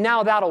 okay,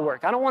 now that'll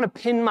work. I don't want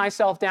to pin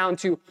myself down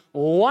to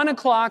 1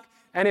 o'clock,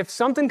 and if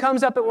something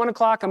comes up at 1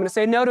 o'clock, I'm going to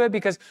say no to it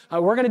because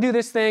we're going to do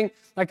this thing.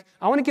 Like,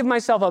 I want to give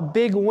myself a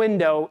big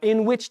window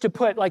in which to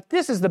put, like,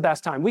 this is the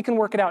best time. We can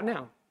work it out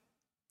now.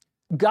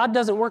 God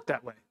doesn't work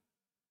that way.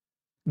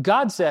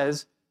 God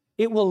says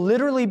it will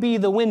literally be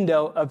the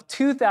window of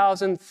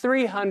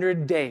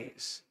 2,300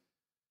 days.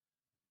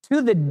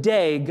 To the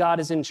day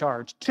God is in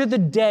charge, to the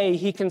day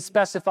he can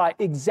specify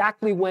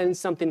exactly when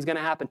something's going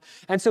to happen.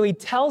 And so he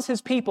tells his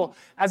people,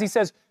 as he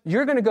says,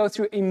 you're going to go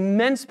through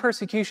immense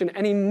persecution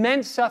and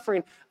immense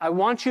suffering. I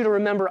want you to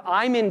remember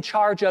I'm in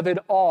charge of it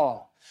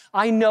all.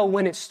 I know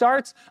when it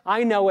starts.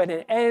 I know when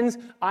it ends.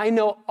 I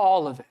know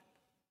all of it.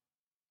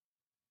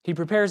 He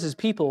prepares his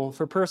people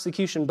for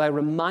persecution by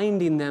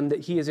reminding them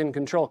that he is in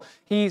control.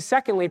 He,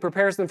 secondly,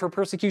 prepares them for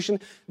persecution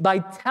by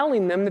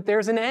telling them that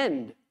there's an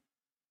end.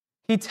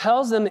 He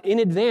tells them in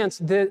advance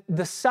that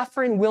the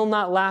suffering will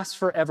not last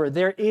forever.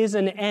 There is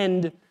an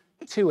end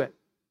to it.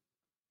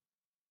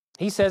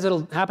 He says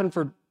it'll happen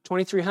for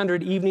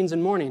 2,300 evenings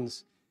and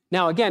mornings.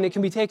 Now, again, it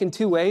can be taken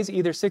two ways,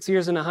 either 6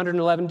 years and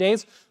 111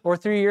 days or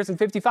 3 years and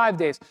 55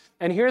 days.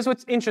 And here's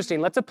what's interesting.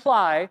 Let's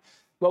apply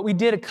what we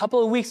did a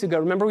couple of weeks ago.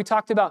 Remember, we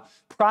talked about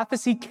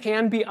prophecy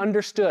can be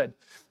understood.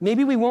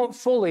 Maybe we won't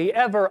fully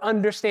ever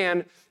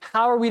understand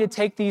how are we to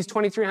take these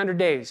 2,300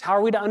 days? How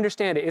are we to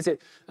understand it? Is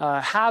it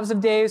halves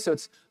of days, so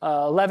it's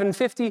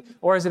 1,150,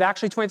 or is it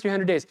actually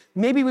 2,300 days?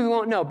 Maybe we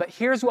won't know, but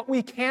here's what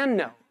we can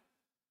know.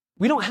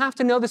 We don't have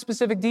to know the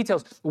specific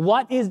details.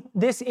 What is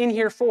this in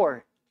here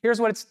for? Here's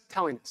what it's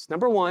telling us.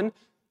 Number one,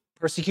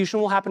 persecution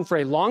will happen for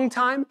a long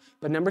time,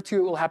 but number two,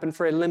 it will happen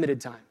for a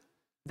limited time.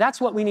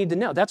 That's what we need to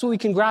know. That's what we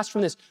can grasp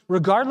from this.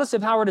 Regardless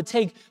of how we're to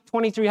take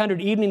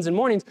 2,300 evenings and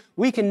mornings,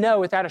 we can know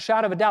without a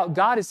shadow of a doubt,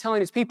 God is telling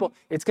his people,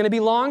 it's going to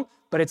be long,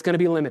 but it's going to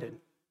be limited.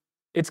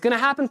 It's going to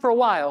happen for a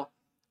while,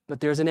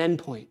 but there's an end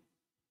point.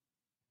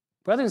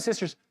 Brothers and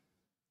sisters,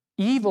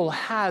 evil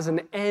has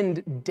an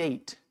end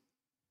date.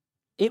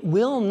 It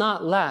will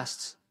not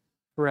last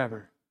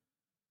forever.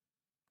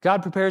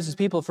 God prepares his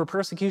people for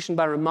persecution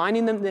by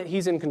reminding them that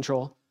he's in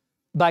control,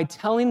 by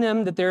telling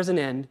them that there's an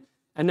end,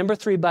 and number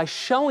three, by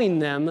showing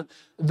them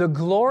the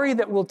glory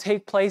that will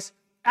take place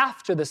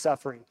after the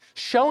suffering.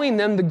 Showing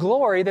them the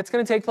glory that's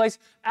going to take place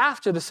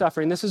after the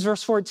suffering. This is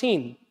verse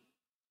 14.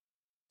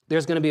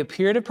 There's going to be a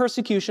period of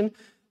persecution.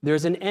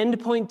 There's an end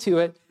point to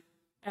it.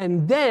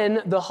 And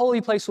then the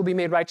holy place will be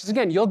made righteous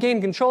again. You'll gain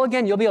control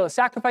again. You'll be able to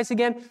sacrifice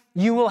again.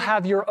 You will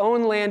have your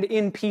own land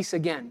in peace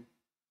again.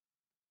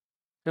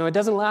 Now, it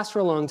doesn't last for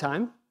a long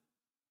time.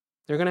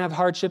 They're going to have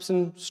hardships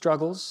and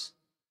struggles.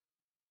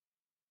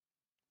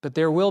 But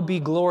there will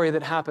be glory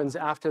that happens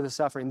after the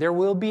suffering. There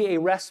will be a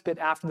respite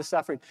after the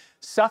suffering.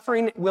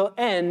 Suffering will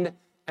end,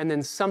 and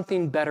then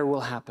something better will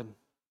happen.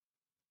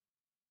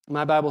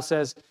 My Bible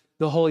says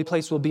the holy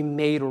place will be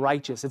made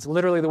righteous. It's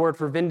literally the word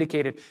for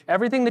vindicated.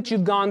 Everything that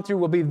you've gone through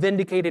will be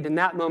vindicated in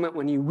that moment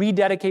when you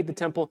rededicate the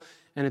temple,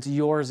 and it's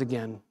yours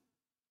again.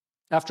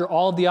 After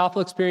all of the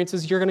awful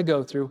experiences you're going to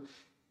go through,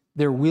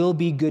 there will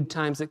be good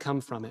times that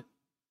come from it.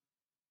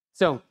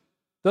 So,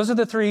 those are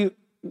the three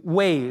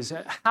ways.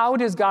 How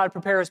does God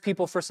prepare his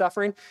people for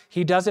suffering?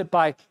 He does it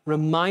by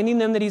reminding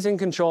them that he's in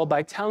control,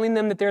 by telling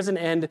them that there's an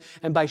end,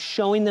 and by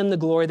showing them the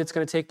glory that's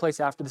going to take place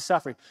after the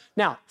suffering.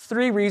 Now,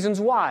 three reasons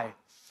why.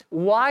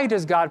 Why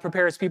does God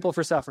prepare his people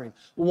for suffering?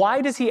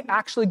 Why does he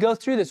actually go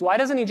through this? Why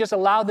doesn't he just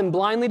allow them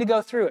blindly to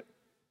go through it?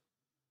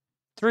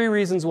 Three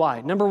reasons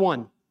why. Number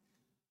one,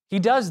 he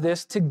does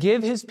this to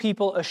give his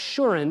people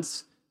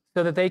assurance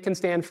so that they can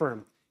stand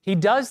firm. He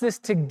does this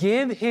to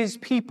give his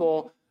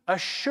people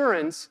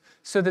assurance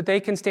so that they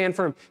can stand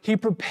firm. He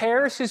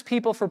prepares his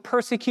people for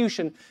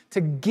persecution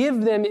to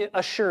give them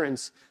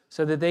assurance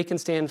so that they can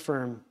stand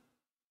firm.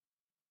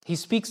 He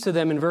speaks to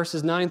them in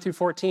verses 9 through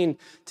 14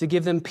 to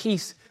give them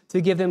peace, to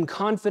give them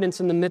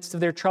confidence in the midst of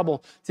their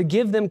trouble, to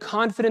give them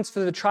confidence for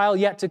the trial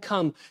yet to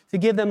come, to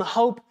give them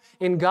hope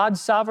in God's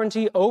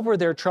sovereignty over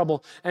their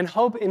trouble, and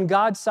hope in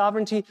God's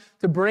sovereignty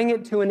to bring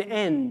it to an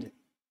end,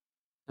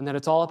 and that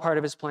it's all a part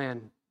of his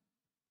plan.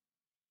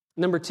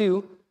 Number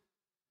 2,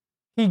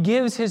 he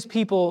gives his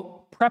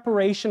people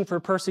preparation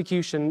for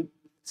persecution.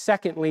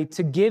 Secondly,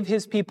 to give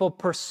his people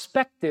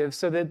perspective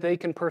so that they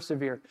can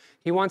persevere.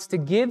 He wants to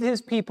give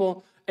his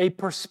people a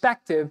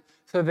perspective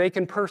so they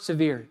can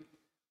persevere.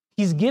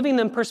 He's giving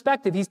them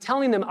perspective. He's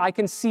telling them, I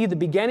can see the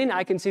beginning,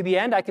 I can see the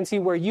end, I can see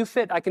where you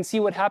fit, I can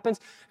see what happens,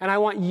 and I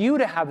want you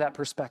to have that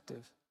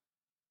perspective.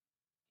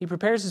 He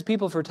prepares his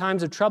people for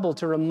times of trouble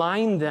to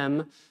remind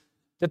them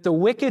that the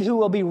wicked who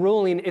will be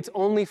ruling, it's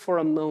only for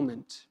a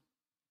moment.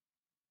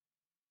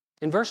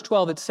 In verse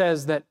 12, it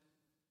says that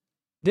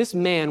this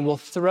man will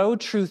throw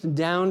truth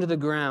down to the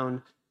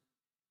ground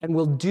and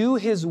will do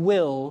his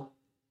will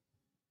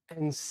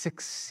and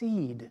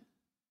succeed.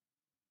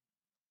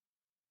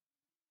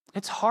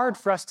 It's hard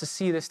for us to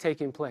see this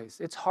taking place.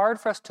 It's hard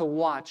for us to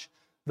watch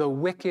the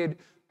wicked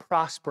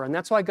prosper. And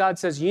that's why God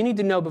says you need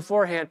to know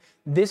beforehand,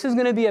 this is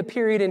going to be a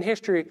period in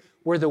history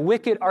where the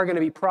wicked are going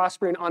to be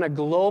prospering on a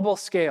global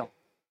scale.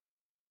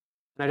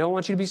 And I don't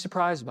want you to be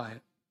surprised by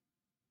it.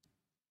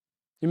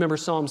 You remember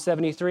Psalm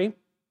 73?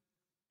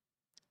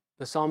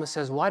 The psalmist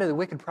says, why do the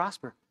wicked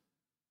prosper?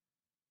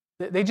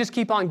 They just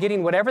keep on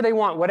getting whatever they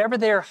want. Whatever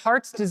their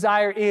heart's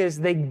desire is,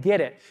 they get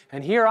it.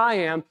 And here I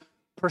am,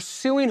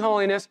 pursuing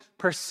holiness,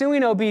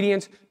 pursuing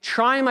obedience,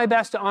 trying my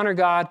best to honor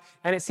God,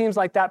 and it seems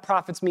like that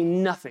profits me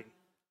nothing.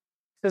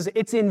 He says,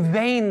 it's in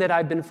vain that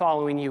I've been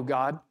following you,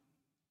 God.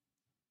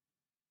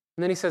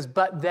 And then he says,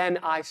 but then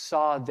I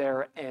saw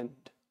their end.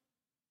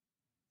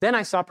 Then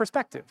I saw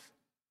perspective.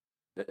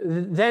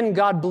 Then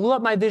God blew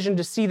up my vision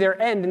to see their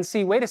end and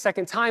see, wait a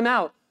second, time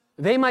out.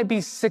 They might be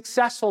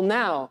successful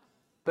now,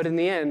 but in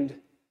the end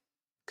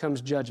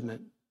comes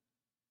judgment.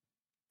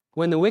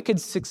 When the wicked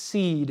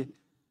succeed,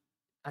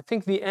 I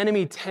think the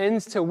enemy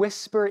tends to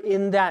whisper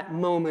in that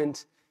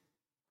moment,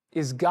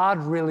 is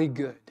God really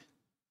good?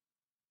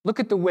 Look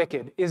at the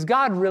wicked. Is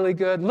God really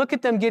good? Look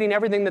at them getting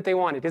everything that they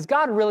wanted. Is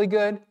God really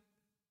good?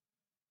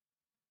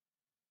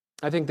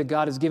 I think that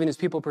God is giving his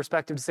people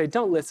perspective to say,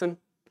 don't listen.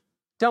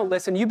 Don't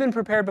listen. You've been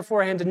prepared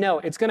beforehand to know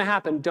it's going to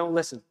happen. Don't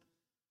listen.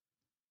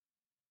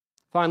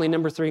 Finally,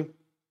 number 3,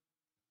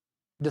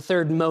 the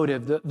third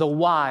motive, the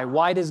why.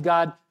 Why does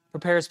God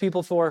prepare his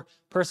people for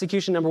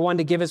persecution? Number 1,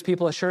 to give his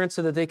people assurance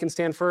so that they can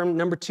stand firm.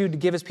 Number 2, to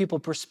give his people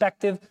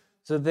perspective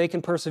so that they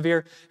can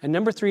persevere. And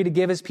number 3, to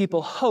give his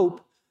people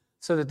hope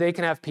so that they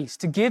can have peace.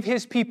 To give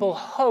his people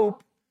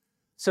hope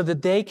so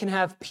that they can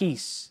have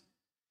peace.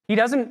 He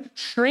doesn't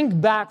shrink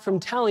back from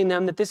telling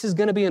them that this is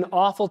going to be an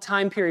awful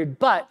time period,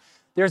 but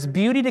there's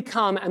beauty to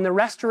come and the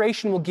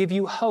restoration will give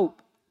you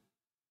hope.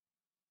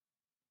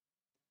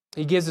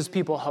 He gives his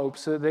people hope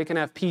so that they can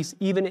have peace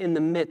even in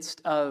the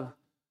midst of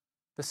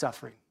the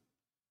suffering.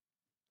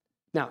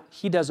 Now,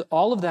 he does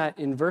all of that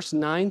in verse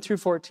 9 through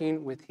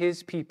 14 with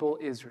his people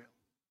Israel.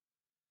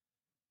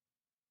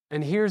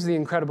 And here's the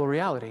incredible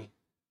reality.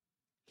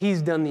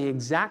 He's done the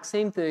exact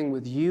same thing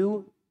with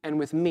you and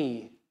with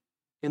me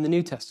in the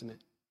New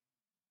Testament.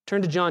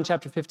 Turn to John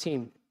chapter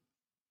 15.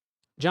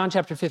 John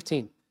chapter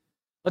 15.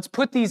 Let's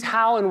put these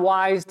how and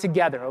whys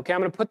together, okay? I'm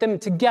going to put them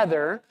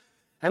together,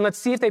 and let's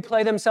see if they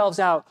play themselves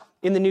out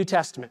in the New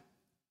Testament.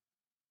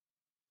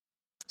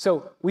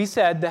 So we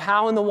said the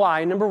how and the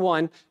why. Number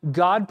 1,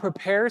 God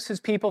prepares his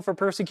people for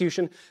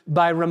persecution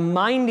by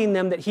reminding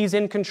them that he's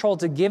in control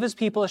to give his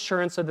people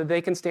assurance so that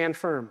they can stand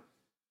firm.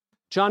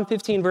 John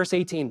 15, verse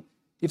 18.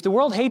 If the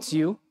world hates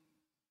you,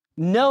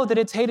 know that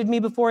it's hated me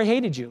before it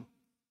hated you.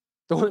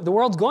 The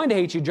world's going to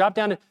hate you. Drop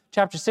down to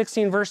chapter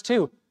 16, verse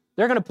 2.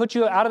 They're going to put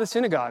you out of the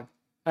synagogue.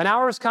 An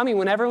hour is coming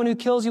when everyone who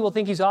kills you will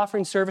think he's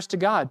offering service to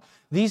God.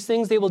 These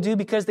things they will do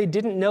because they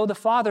didn't know the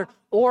Father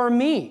or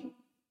me.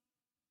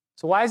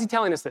 So why is he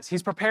telling us this?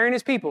 He's preparing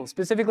his people,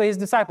 specifically his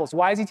disciples.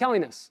 Why is he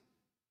telling us?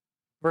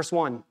 Verse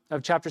 1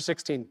 of chapter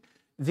 16.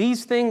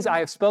 These things I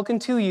have spoken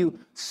to you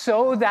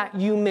so that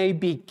you may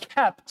be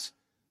kept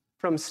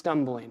from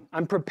stumbling.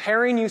 I'm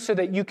preparing you so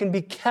that you can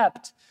be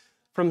kept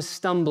from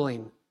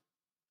stumbling.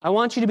 I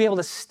want you to be able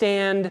to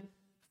stand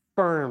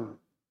firm.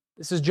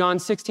 This is John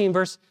 16,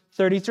 verse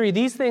 33.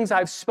 These things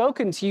I've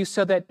spoken to you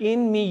so that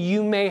in me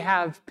you may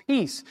have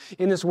peace.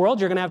 In this world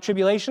you're going to have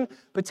tribulation,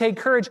 but take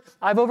courage.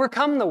 I've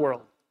overcome the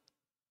world.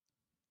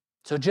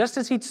 So just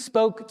as he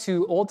spoke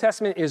to Old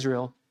Testament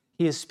Israel,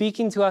 he is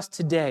speaking to us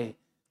today,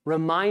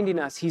 reminding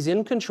us he's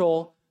in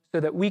control so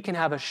that we can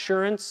have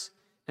assurance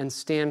and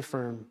stand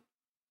firm.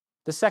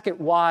 The second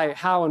why,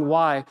 how and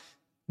why,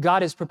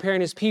 God is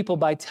preparing his people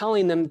by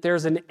telling them that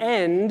there's an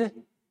end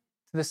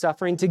to the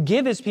suffering to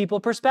give his people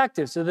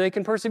perspective so that they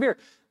can persevere.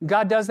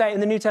 God does that in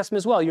the New Testament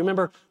as well. You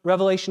remember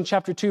Revelation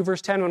chapter 2,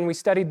 verse 10, when we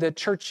studied the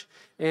church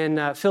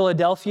in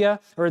Philadelphia,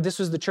 or this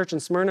was the church in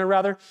Smyrna,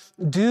 rather.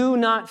 Do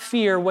not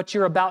fear what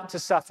you're about to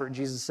suffer,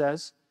 Jesus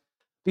says.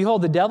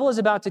 Behold, the devil is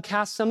about to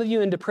cast some of you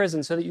into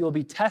prison so that you will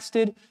be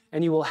tested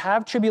and you will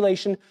have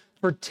tribulation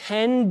for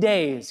 10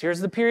 days.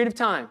 Here's the period of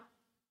time.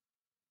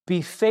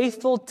 Be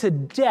faithful to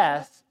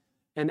death,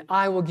 and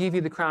I will give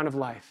you the crown of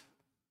life.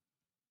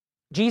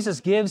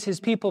 Jesus gives his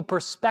people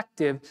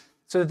perspective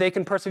so that they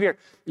can persevere.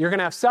 You're going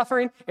to have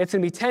suffering. It's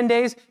going to be 10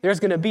 days.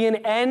 There's going to be an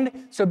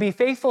end. So be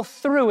faithful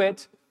through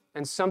it,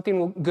 and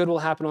something good will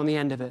happen on the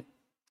end of it.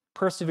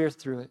 Persevere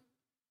through it.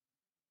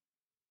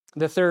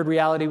 The third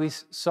reality we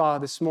saw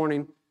this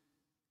morning,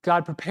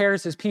 God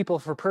prepares his people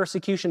for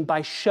persecution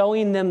by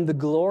showing them the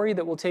glory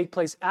that will take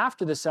place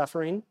after the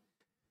suffering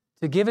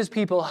to give his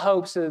people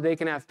hope so that they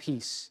can have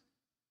peace.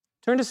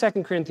 Turn to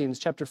 2 Corinthians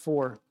chapter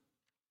 4.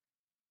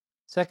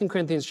 2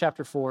 Corinthians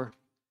chapter 4.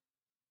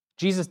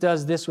 Jesus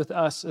does this with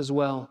us as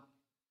well.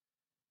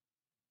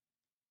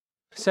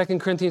 2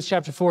 Corinthians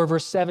chapter 4,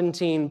 verse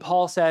 17,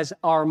 Paul says,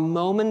 our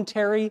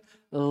momentary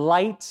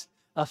light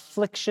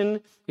affliction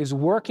is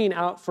working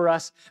out for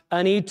us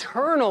an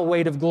eternal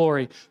weight of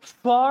glory,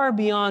 far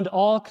beyond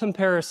all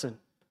comparison.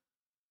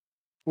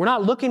 We're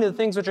not looking at the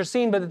things which are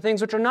seen, but the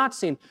things which are not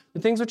seen. The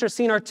things which are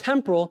seen are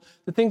temporal.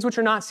 The things which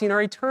are not seen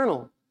are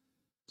eternal.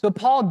 So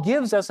Paul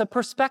gives us a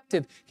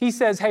perspective. He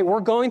says, hey,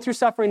 we're going through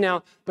suffering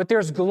now, but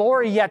there's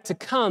glory yet to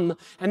come,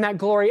 and that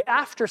glory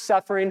after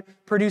suffering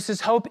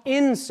produces hope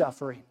in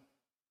suffering.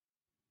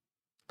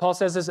 Paul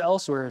says this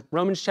elsewhere,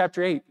 Romans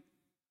chapter 8.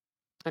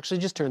 Actually,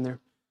 just turn there.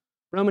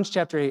 Romans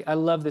chapter 8. I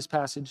love this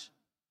passage.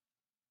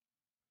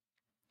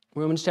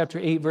 Romans chapter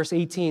 8, verse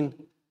 18.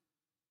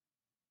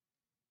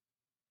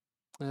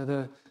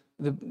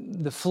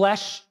 The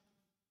flesh,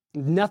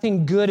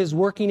 nothing good is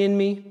working in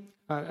me.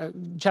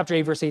 Chapter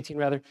 8, verse 18,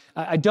 rather.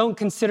 I don't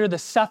consider the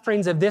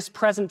sufferings of this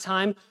present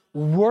time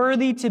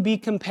worthy to be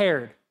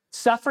compared.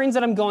 Sufferings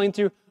that I'm going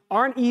through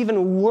aren't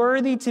even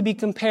worthy to be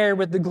compared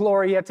with the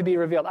glory yet to be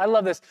revealed. I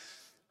love this.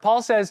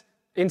 Paul says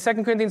in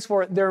 2 Corinthians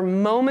 4, they're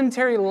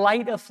momentary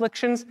light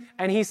afflictions,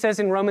 and he says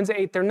in Romans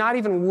 8, they're not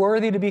even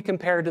worthy to be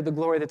compared to the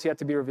glory that's yet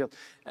to be revealed.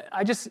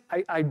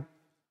 I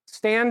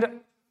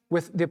stand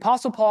with the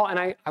Apostle Paul, and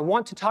I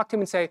want to talk to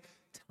him and say,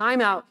 time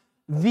out.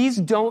 These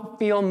don't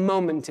feel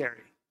momentary.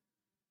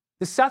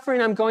 The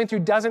suffering I'm going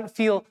through doesn't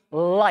feel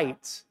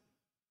light.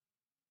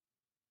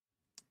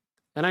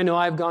 And I know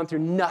I've gone through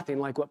nothing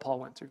like what Paul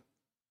went through.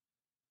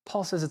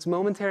 Paul says it's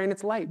momentary and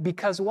it's light.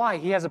 Because why?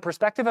 He has a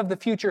perspective of the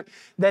future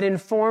that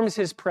informs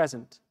his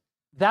present.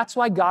 That's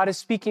why God is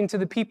speaking to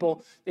the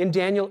people in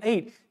Daniel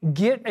 8.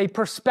 Get a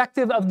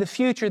perspective of the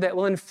future that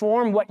will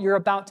inform what you're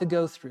about to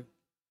go through.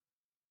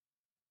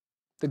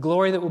 The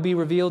glory that will be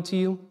revealed to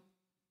you,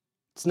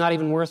 it's not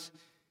even worth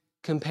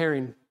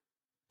comparing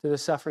to the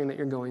suffering that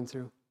you're going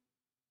through.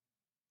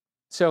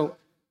 So,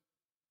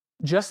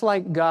 just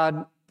like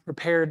God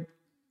prepared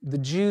the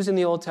Jews in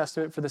the Old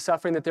Testament for the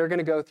suffering that they're going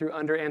to go through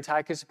under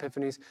Antiochus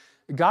Epiphanes,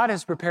 God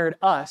has prepared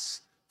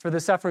us for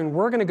the suffering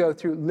we're going to go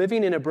through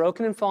living in a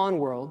broken and fallen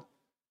world.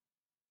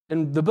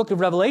 And the book of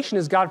Revelation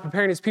is God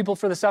preparing his people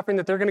for the suffering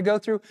that they're going to go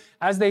through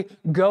as they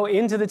go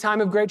into the time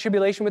of great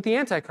tribulation with the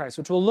Antichrist,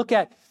 which we'll look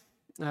at,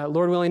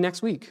 Lord willing,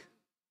 next week.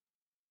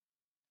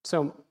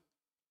 So,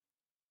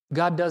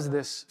 God does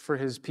this for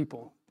his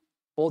people,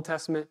 Old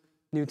Testament,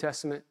 New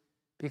Testament,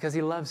 because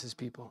he loves his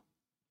people.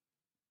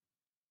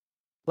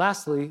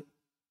 Lastly,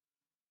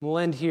 we'll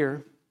end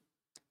here.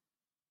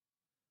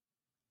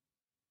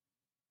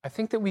 I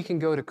think that we can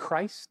go to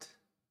Christ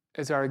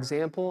as our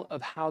example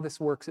of how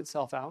this works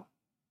itself out.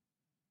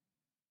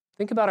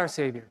 Think about our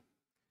Savior.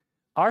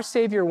 Our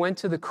Savior went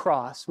to the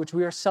cross, which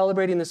we are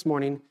celebrating this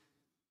morning,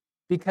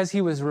 because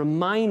he was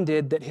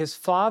reminded that his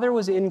Father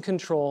was in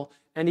control,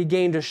 and he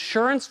gained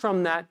assurance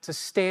from that to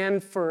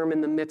stand firm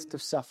in the midst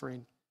of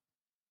suffering.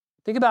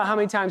 Think about how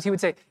many times he would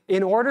say,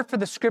 in order for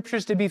the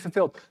scriptures to be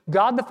fulfilled,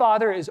 God the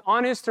Father is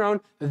on his throne.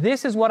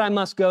 This is what I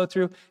must go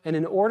through. And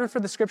in order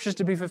for the scriptures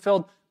to be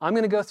fulfilled, I'm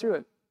going to go through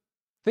it.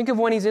 Think of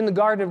when he's in the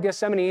Garden of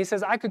Gethsemane. He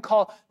says, I could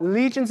call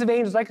legions of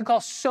angels. I could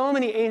call so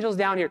many angels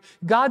down here.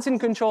 God's in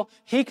control.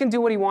 He can do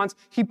what he wants.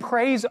 He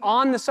prays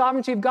on the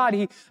sovereignty of God.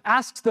 He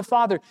asks the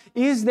Father,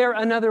 is there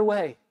another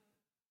way?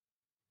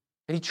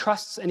 And he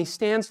trusts and he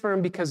stands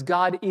firm because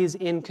God is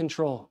in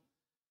control.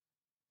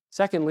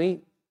 Secondly,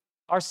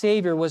 our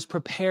Savior was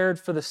prepared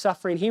for the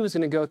suffering he was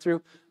going to go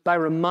through by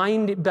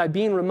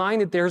being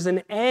reminded there's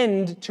an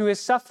end to his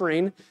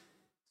suffering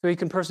so he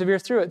can persevere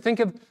through it. Think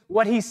of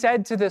what he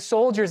said to the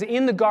soldiers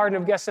in the Garden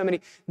of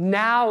Gethsemane.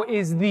 Now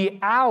is the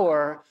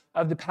hour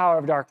of the power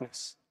of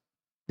darkness.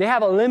 They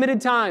have a limited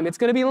time. It's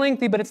going to be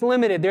lengthy, but it's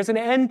limited. There's an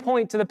end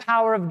point to the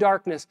power of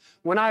darkness.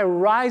 When I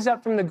rise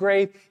up from the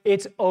grave,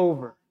 it's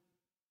over.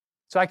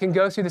 So I can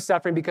go through the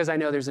suffering because I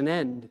know there's an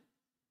end.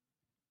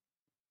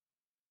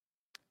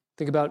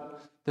 Think about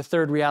the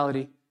third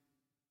reality.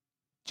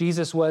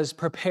 Jesus was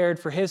prepared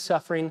for his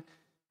suffering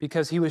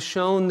because he was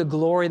shown the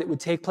glory that would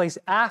take place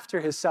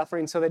after his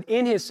suffering, so that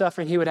in his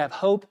suffering he would have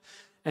hope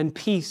and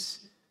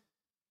peace.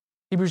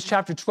 Hebrews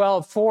chapter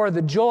 12, for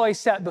the joy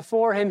set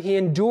before him, he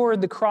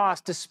endured the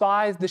cross,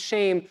 despised the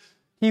shame.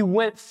 He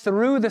went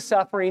through the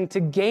suffering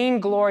to gain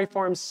glory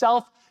for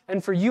himself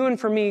and for you and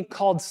for me,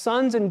 called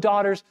sons and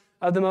daughters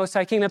of the Most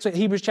High King. That's what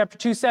Hebrews chapter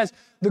 2 says.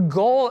 The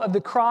goal of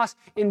the cross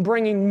in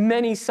bringing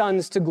many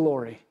sons to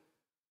glory.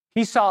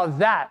 He saw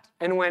that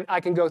and went, I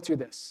can go through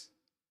this.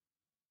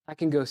 I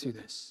can go through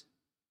this.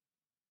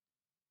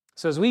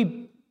 So as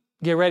we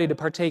get ready to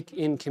partake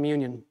in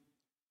communion,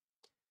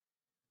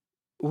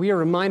 we are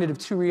reminded of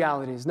two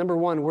realities. Number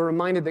one, we're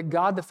reminded that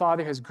God the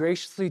Father has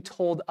graciously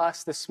told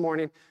us this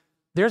morning,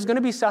 there's going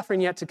to be suffering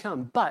yet to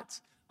come,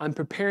 but I'm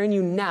preparing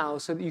you now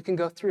so that you can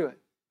go through it.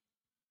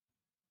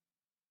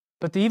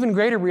 But the even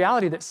greater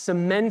reality that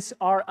cements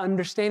our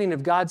understanding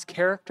of God's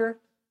character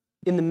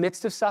in the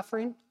midst of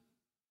suffering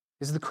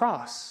is the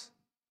cross.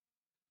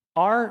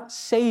 Our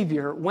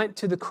Savior went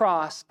to the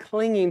cross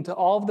clinging to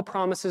all of the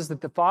promises that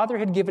the Father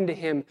had given to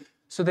him,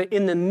 so that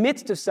in the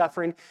midst of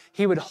suffering,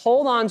 he would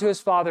hold on to his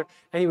Father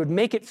and he would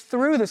make it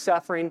through the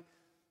suffering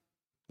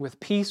with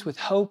peace, with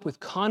hope,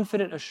 with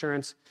confident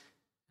assurance,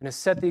 and has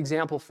set the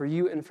example for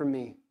you and for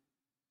me.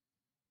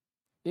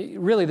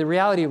 Really, the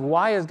reality of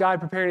why is God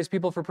preparing his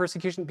people for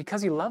persecution?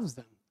 Because he loves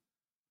them.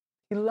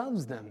 He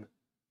loves them.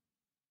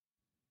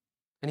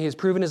 And he has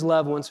proven his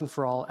love once and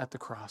for all at the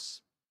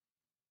cross.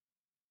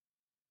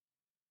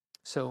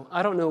 So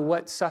I don't know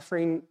what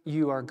suffering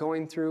you are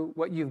going through,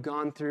 what you've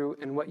gone through,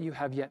 and what you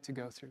have yet to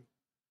go through.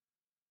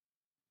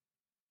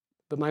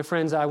 But my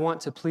friends, I want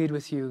to plead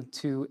with you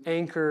to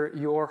anchor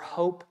your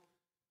hope,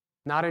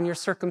 not in your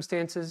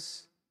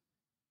circumstances,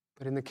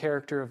 but in the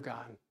character of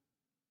God.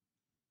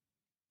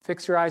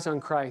 Fix your eyes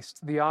on Christ,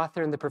 the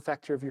author and the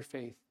perfecter of your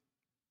faith.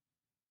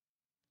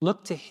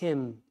 Look to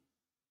him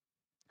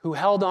who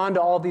held on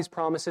to all these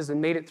promises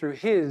and made it through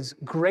his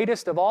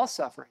greatest of all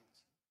sufferings,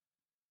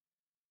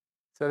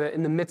 so that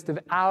in the midst of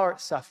our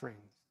suffering,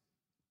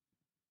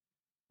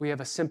 we have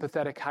a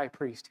sympathetic high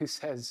priest who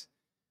says,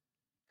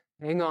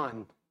 hang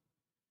on,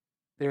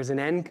 there's an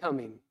end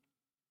coming,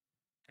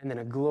 and then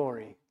a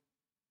glory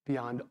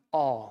beyond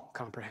all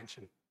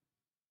comprehension.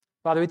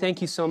 Father, we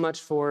thank you so much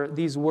for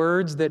these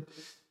words that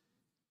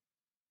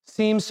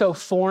seem so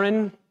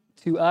foreign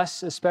to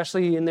us,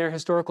 especially in their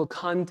historical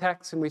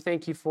context, and we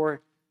thank you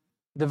for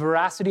the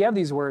veracity of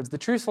these words, the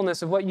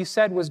truthfulness of what you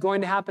said was going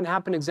to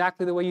happen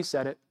exactly the way you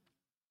said it.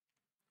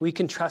 We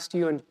can trust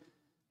you, and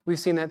we've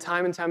seen that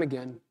time and time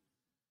again.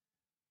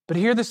 But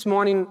here this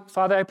morning,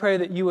 Father, I pray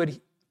that you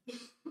would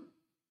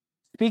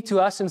speak to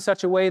us in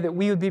such a way that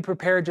we would be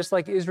prepared just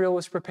like Israel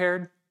was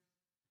prepared,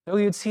 that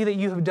we would see that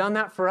you have done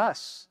that for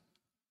us,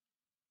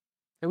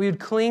 that we would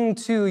cling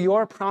to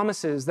your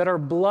promises that are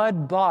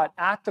blood-bought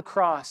at the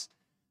cross,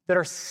 that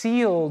are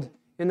sealed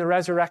in the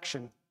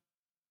resurrection,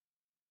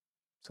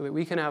 so that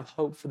we can have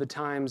hope for the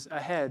times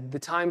ahead, the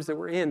times that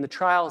we're in, the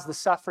trials, the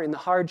suffering, the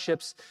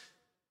hardships.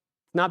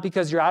 Not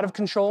because you're out of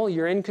control,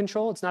 you're in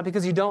control. It's not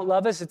because you don't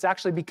love us, it's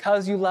actually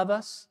because you love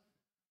us.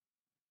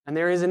 And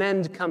there is an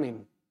end coming.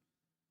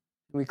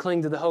 And we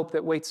cling to the hope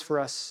that waits for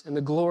us and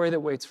the glory that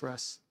waits for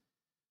us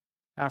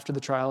after the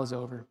trial is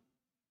over.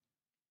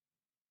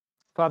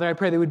 Father, I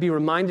pray that we'd be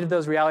reminded of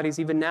those realities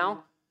even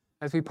now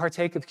as we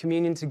partake of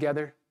communion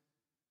together.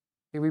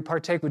 May we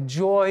partake with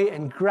joy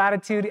and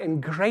gratitude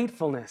and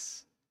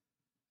gratefulness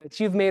that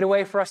you've made a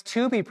way for us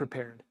to be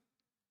prepared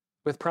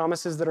with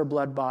promises that are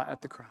blood-bought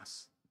at the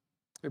cross.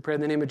 We pray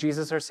in the name of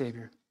Jesus, our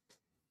Savior.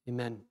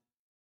 Amen.